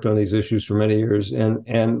who have worked on these issues for many years,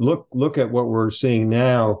 and look at what we're seeing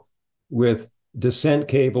now with dissent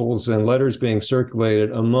cables and letters being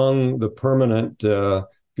circulated among the permanent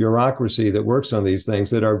bureaucracy that works on these things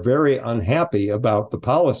that are very unhappy about the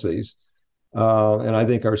policies, and I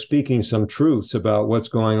think are speaking some truths about what's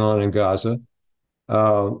going on in Gaza.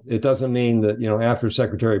 It doesn't mean that, after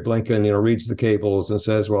Secretary Blinken, reads the cables and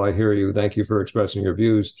says, well, I hear you, thank you for expressing your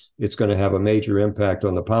views, it's going to have a major impact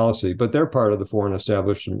on the policy. But they're part of the foreign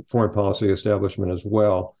policy establishment as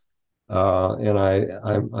well. And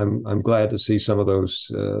I'm glad to see some of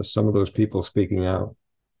those people speaking out.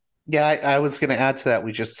 Yeah, I was going to add to that.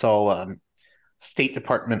 We just saw State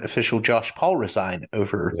Department official Josh Paul resign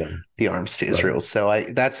over the arms to Israel. Right.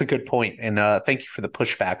 So that's a good point. And thank you for the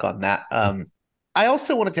pushback on that. I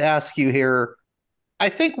also wanted to ask you here, I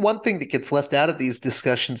think one thing that gets left out of these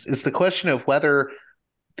discussions is the question of whether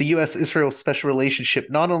the U.S.-Israel special relationship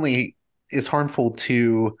not only is harmful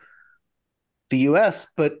to the U.S.,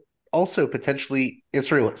 but also potentially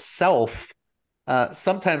Israel itself.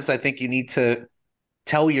 Sometimes I think you need to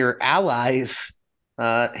tell your allies,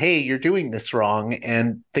 hey, you're doing this wrong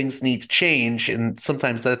and things need to change. And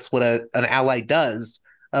sometimes that's what an ally does.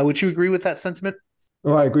 Would you agree with that sentiment?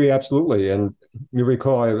 Oh, I agree, absolutely. And you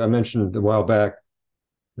recall I mentioned a while back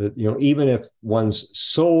that, even if one's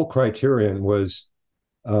sole criterion was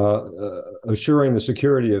assuring the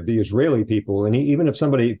security of the Israeli people, and even if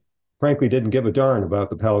somebody frankly didn't give a darn about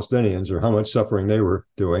the Palestinians or how much suffering they were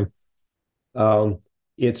doing,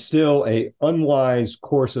 it's still a unwise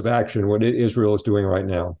course of action what Israel is doing right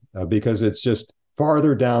now, because it's just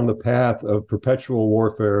farther down the path of perpetual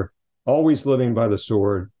warfare, always living by the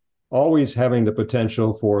sword, always having the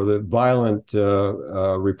potential for the violent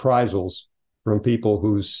reprisals from people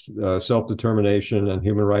whose self-determination and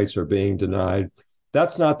human rights are being denied.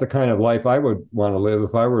 That's not the kind of life I would want to live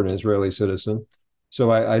if I were an Israeli citizen.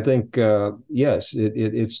 So I think, yes,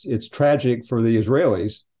 it's tragic for the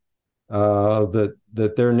Israelis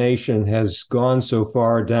that their nation has gone so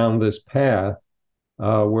far down this path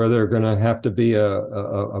where they're going to have to be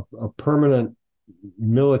a permanent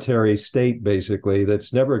military state, basically,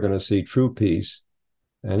 that's never going to see true peace.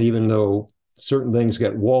 And even though certain things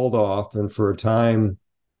get walled off, and for a time,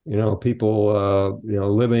 people,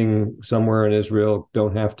 living somewhere in Israel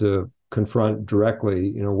don't have to confront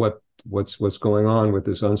directly, what's going on with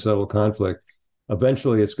this unsettled conflict.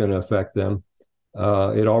 Eventually, it's going to affect them.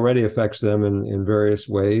 It already affects them in various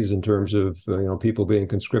ways in terms of people being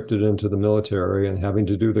conscripted into the military and having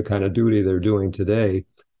to do the kind of duty they're doing today.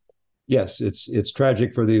 Yes, it's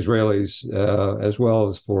tragic for the Israelis as well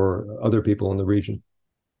as for other people in the region.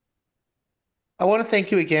 I want to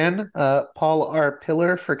thank you again, Paul R.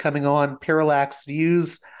 Pillar, for coming on Parallax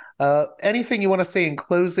Views. Anything you want to say in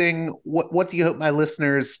closing? What do you hope my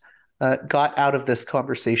listeners got out of this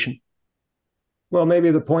conversation? Well, maybe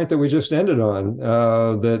the point that we just ended on,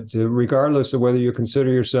 that regardless of whether you consider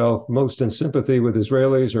yourself most in sympathy with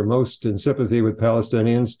Israelis or most in sympathy with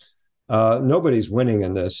Palestinians, nobody's winning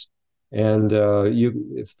in this. And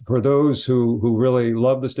for those who really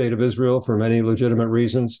love the state of Israel for many legitimate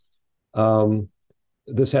reasons,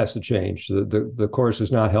 this has to change. The course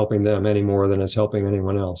is not helping them any more than it's helping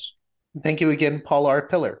anyone else. Thank you again, Paul R.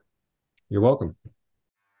 Pillar. You're welcome.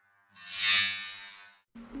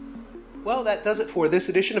 Well, that does it for this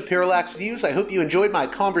edition of Parallax Views. I hope you enjoyed my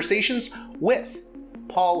conversations with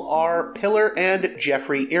Paul R. Pillar and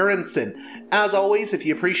Geoffrey Aronson. As always, if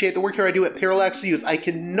you appreciate the work here I do at Parallax Views, I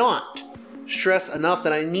cannot stress enough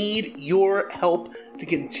that I need your help to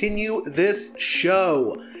continue this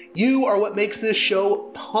show. You are what makes this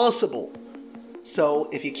show possible. So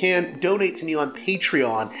if you can, donate to me on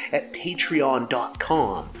Patreon at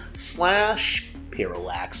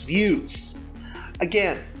patreon.com/parallaxviews.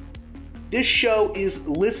 Again, this show is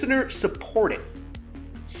listener supported,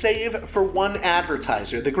 save for one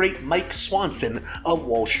advertiser, the great Mike Swanson of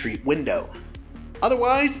Wall Street Window.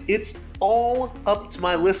 Otherwise, it's all up to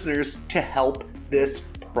my listeners to help this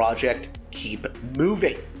project keep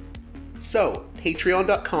moving. So,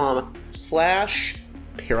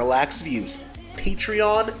 patreon.com/parallaxviews.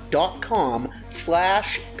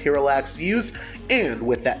 Patreon.com/parallaxviews. And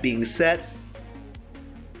with that being said,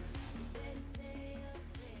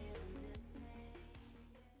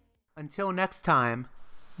 until next time,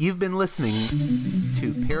 you've been listening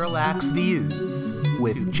to Parallax Views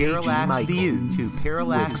with Parallax Views to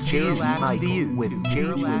Parallax Views with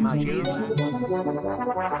Parallax Views.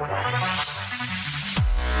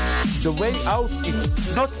 The way out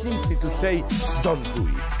is not simply to say, don't do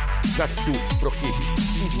it, just to prohibit.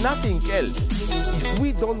 It's nothing else. If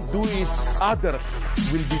we don't do it, others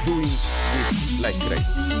will be doing it like crazy.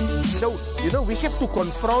 So, we have to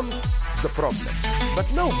confront the problem. But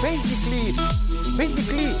no, basically,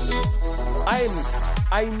 I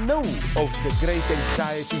know of the great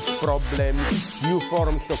anxieties, problems, new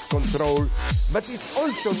forms of control, but it's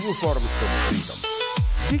also new forms of freedom.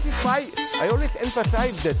 This is why I always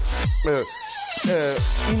emphasize that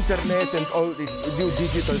internet and all this new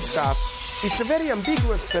digital stuff, it's a very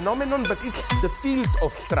ambiguous phenomenon, but it's the field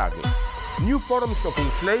of struggle. New forms of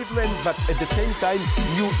enslavement, but at the same time,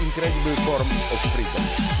 new incredible forms of freedom.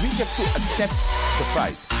 We have to accept the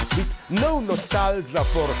fight with no nostalgia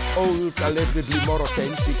for old, allegedly more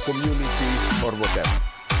authentic communities or whatever.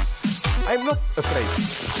 I'm not afraid.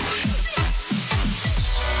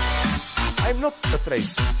 I'm not afraid.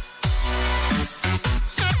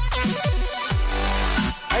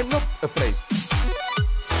 I'm not afraid.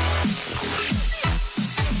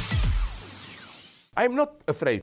 I'm not afraid.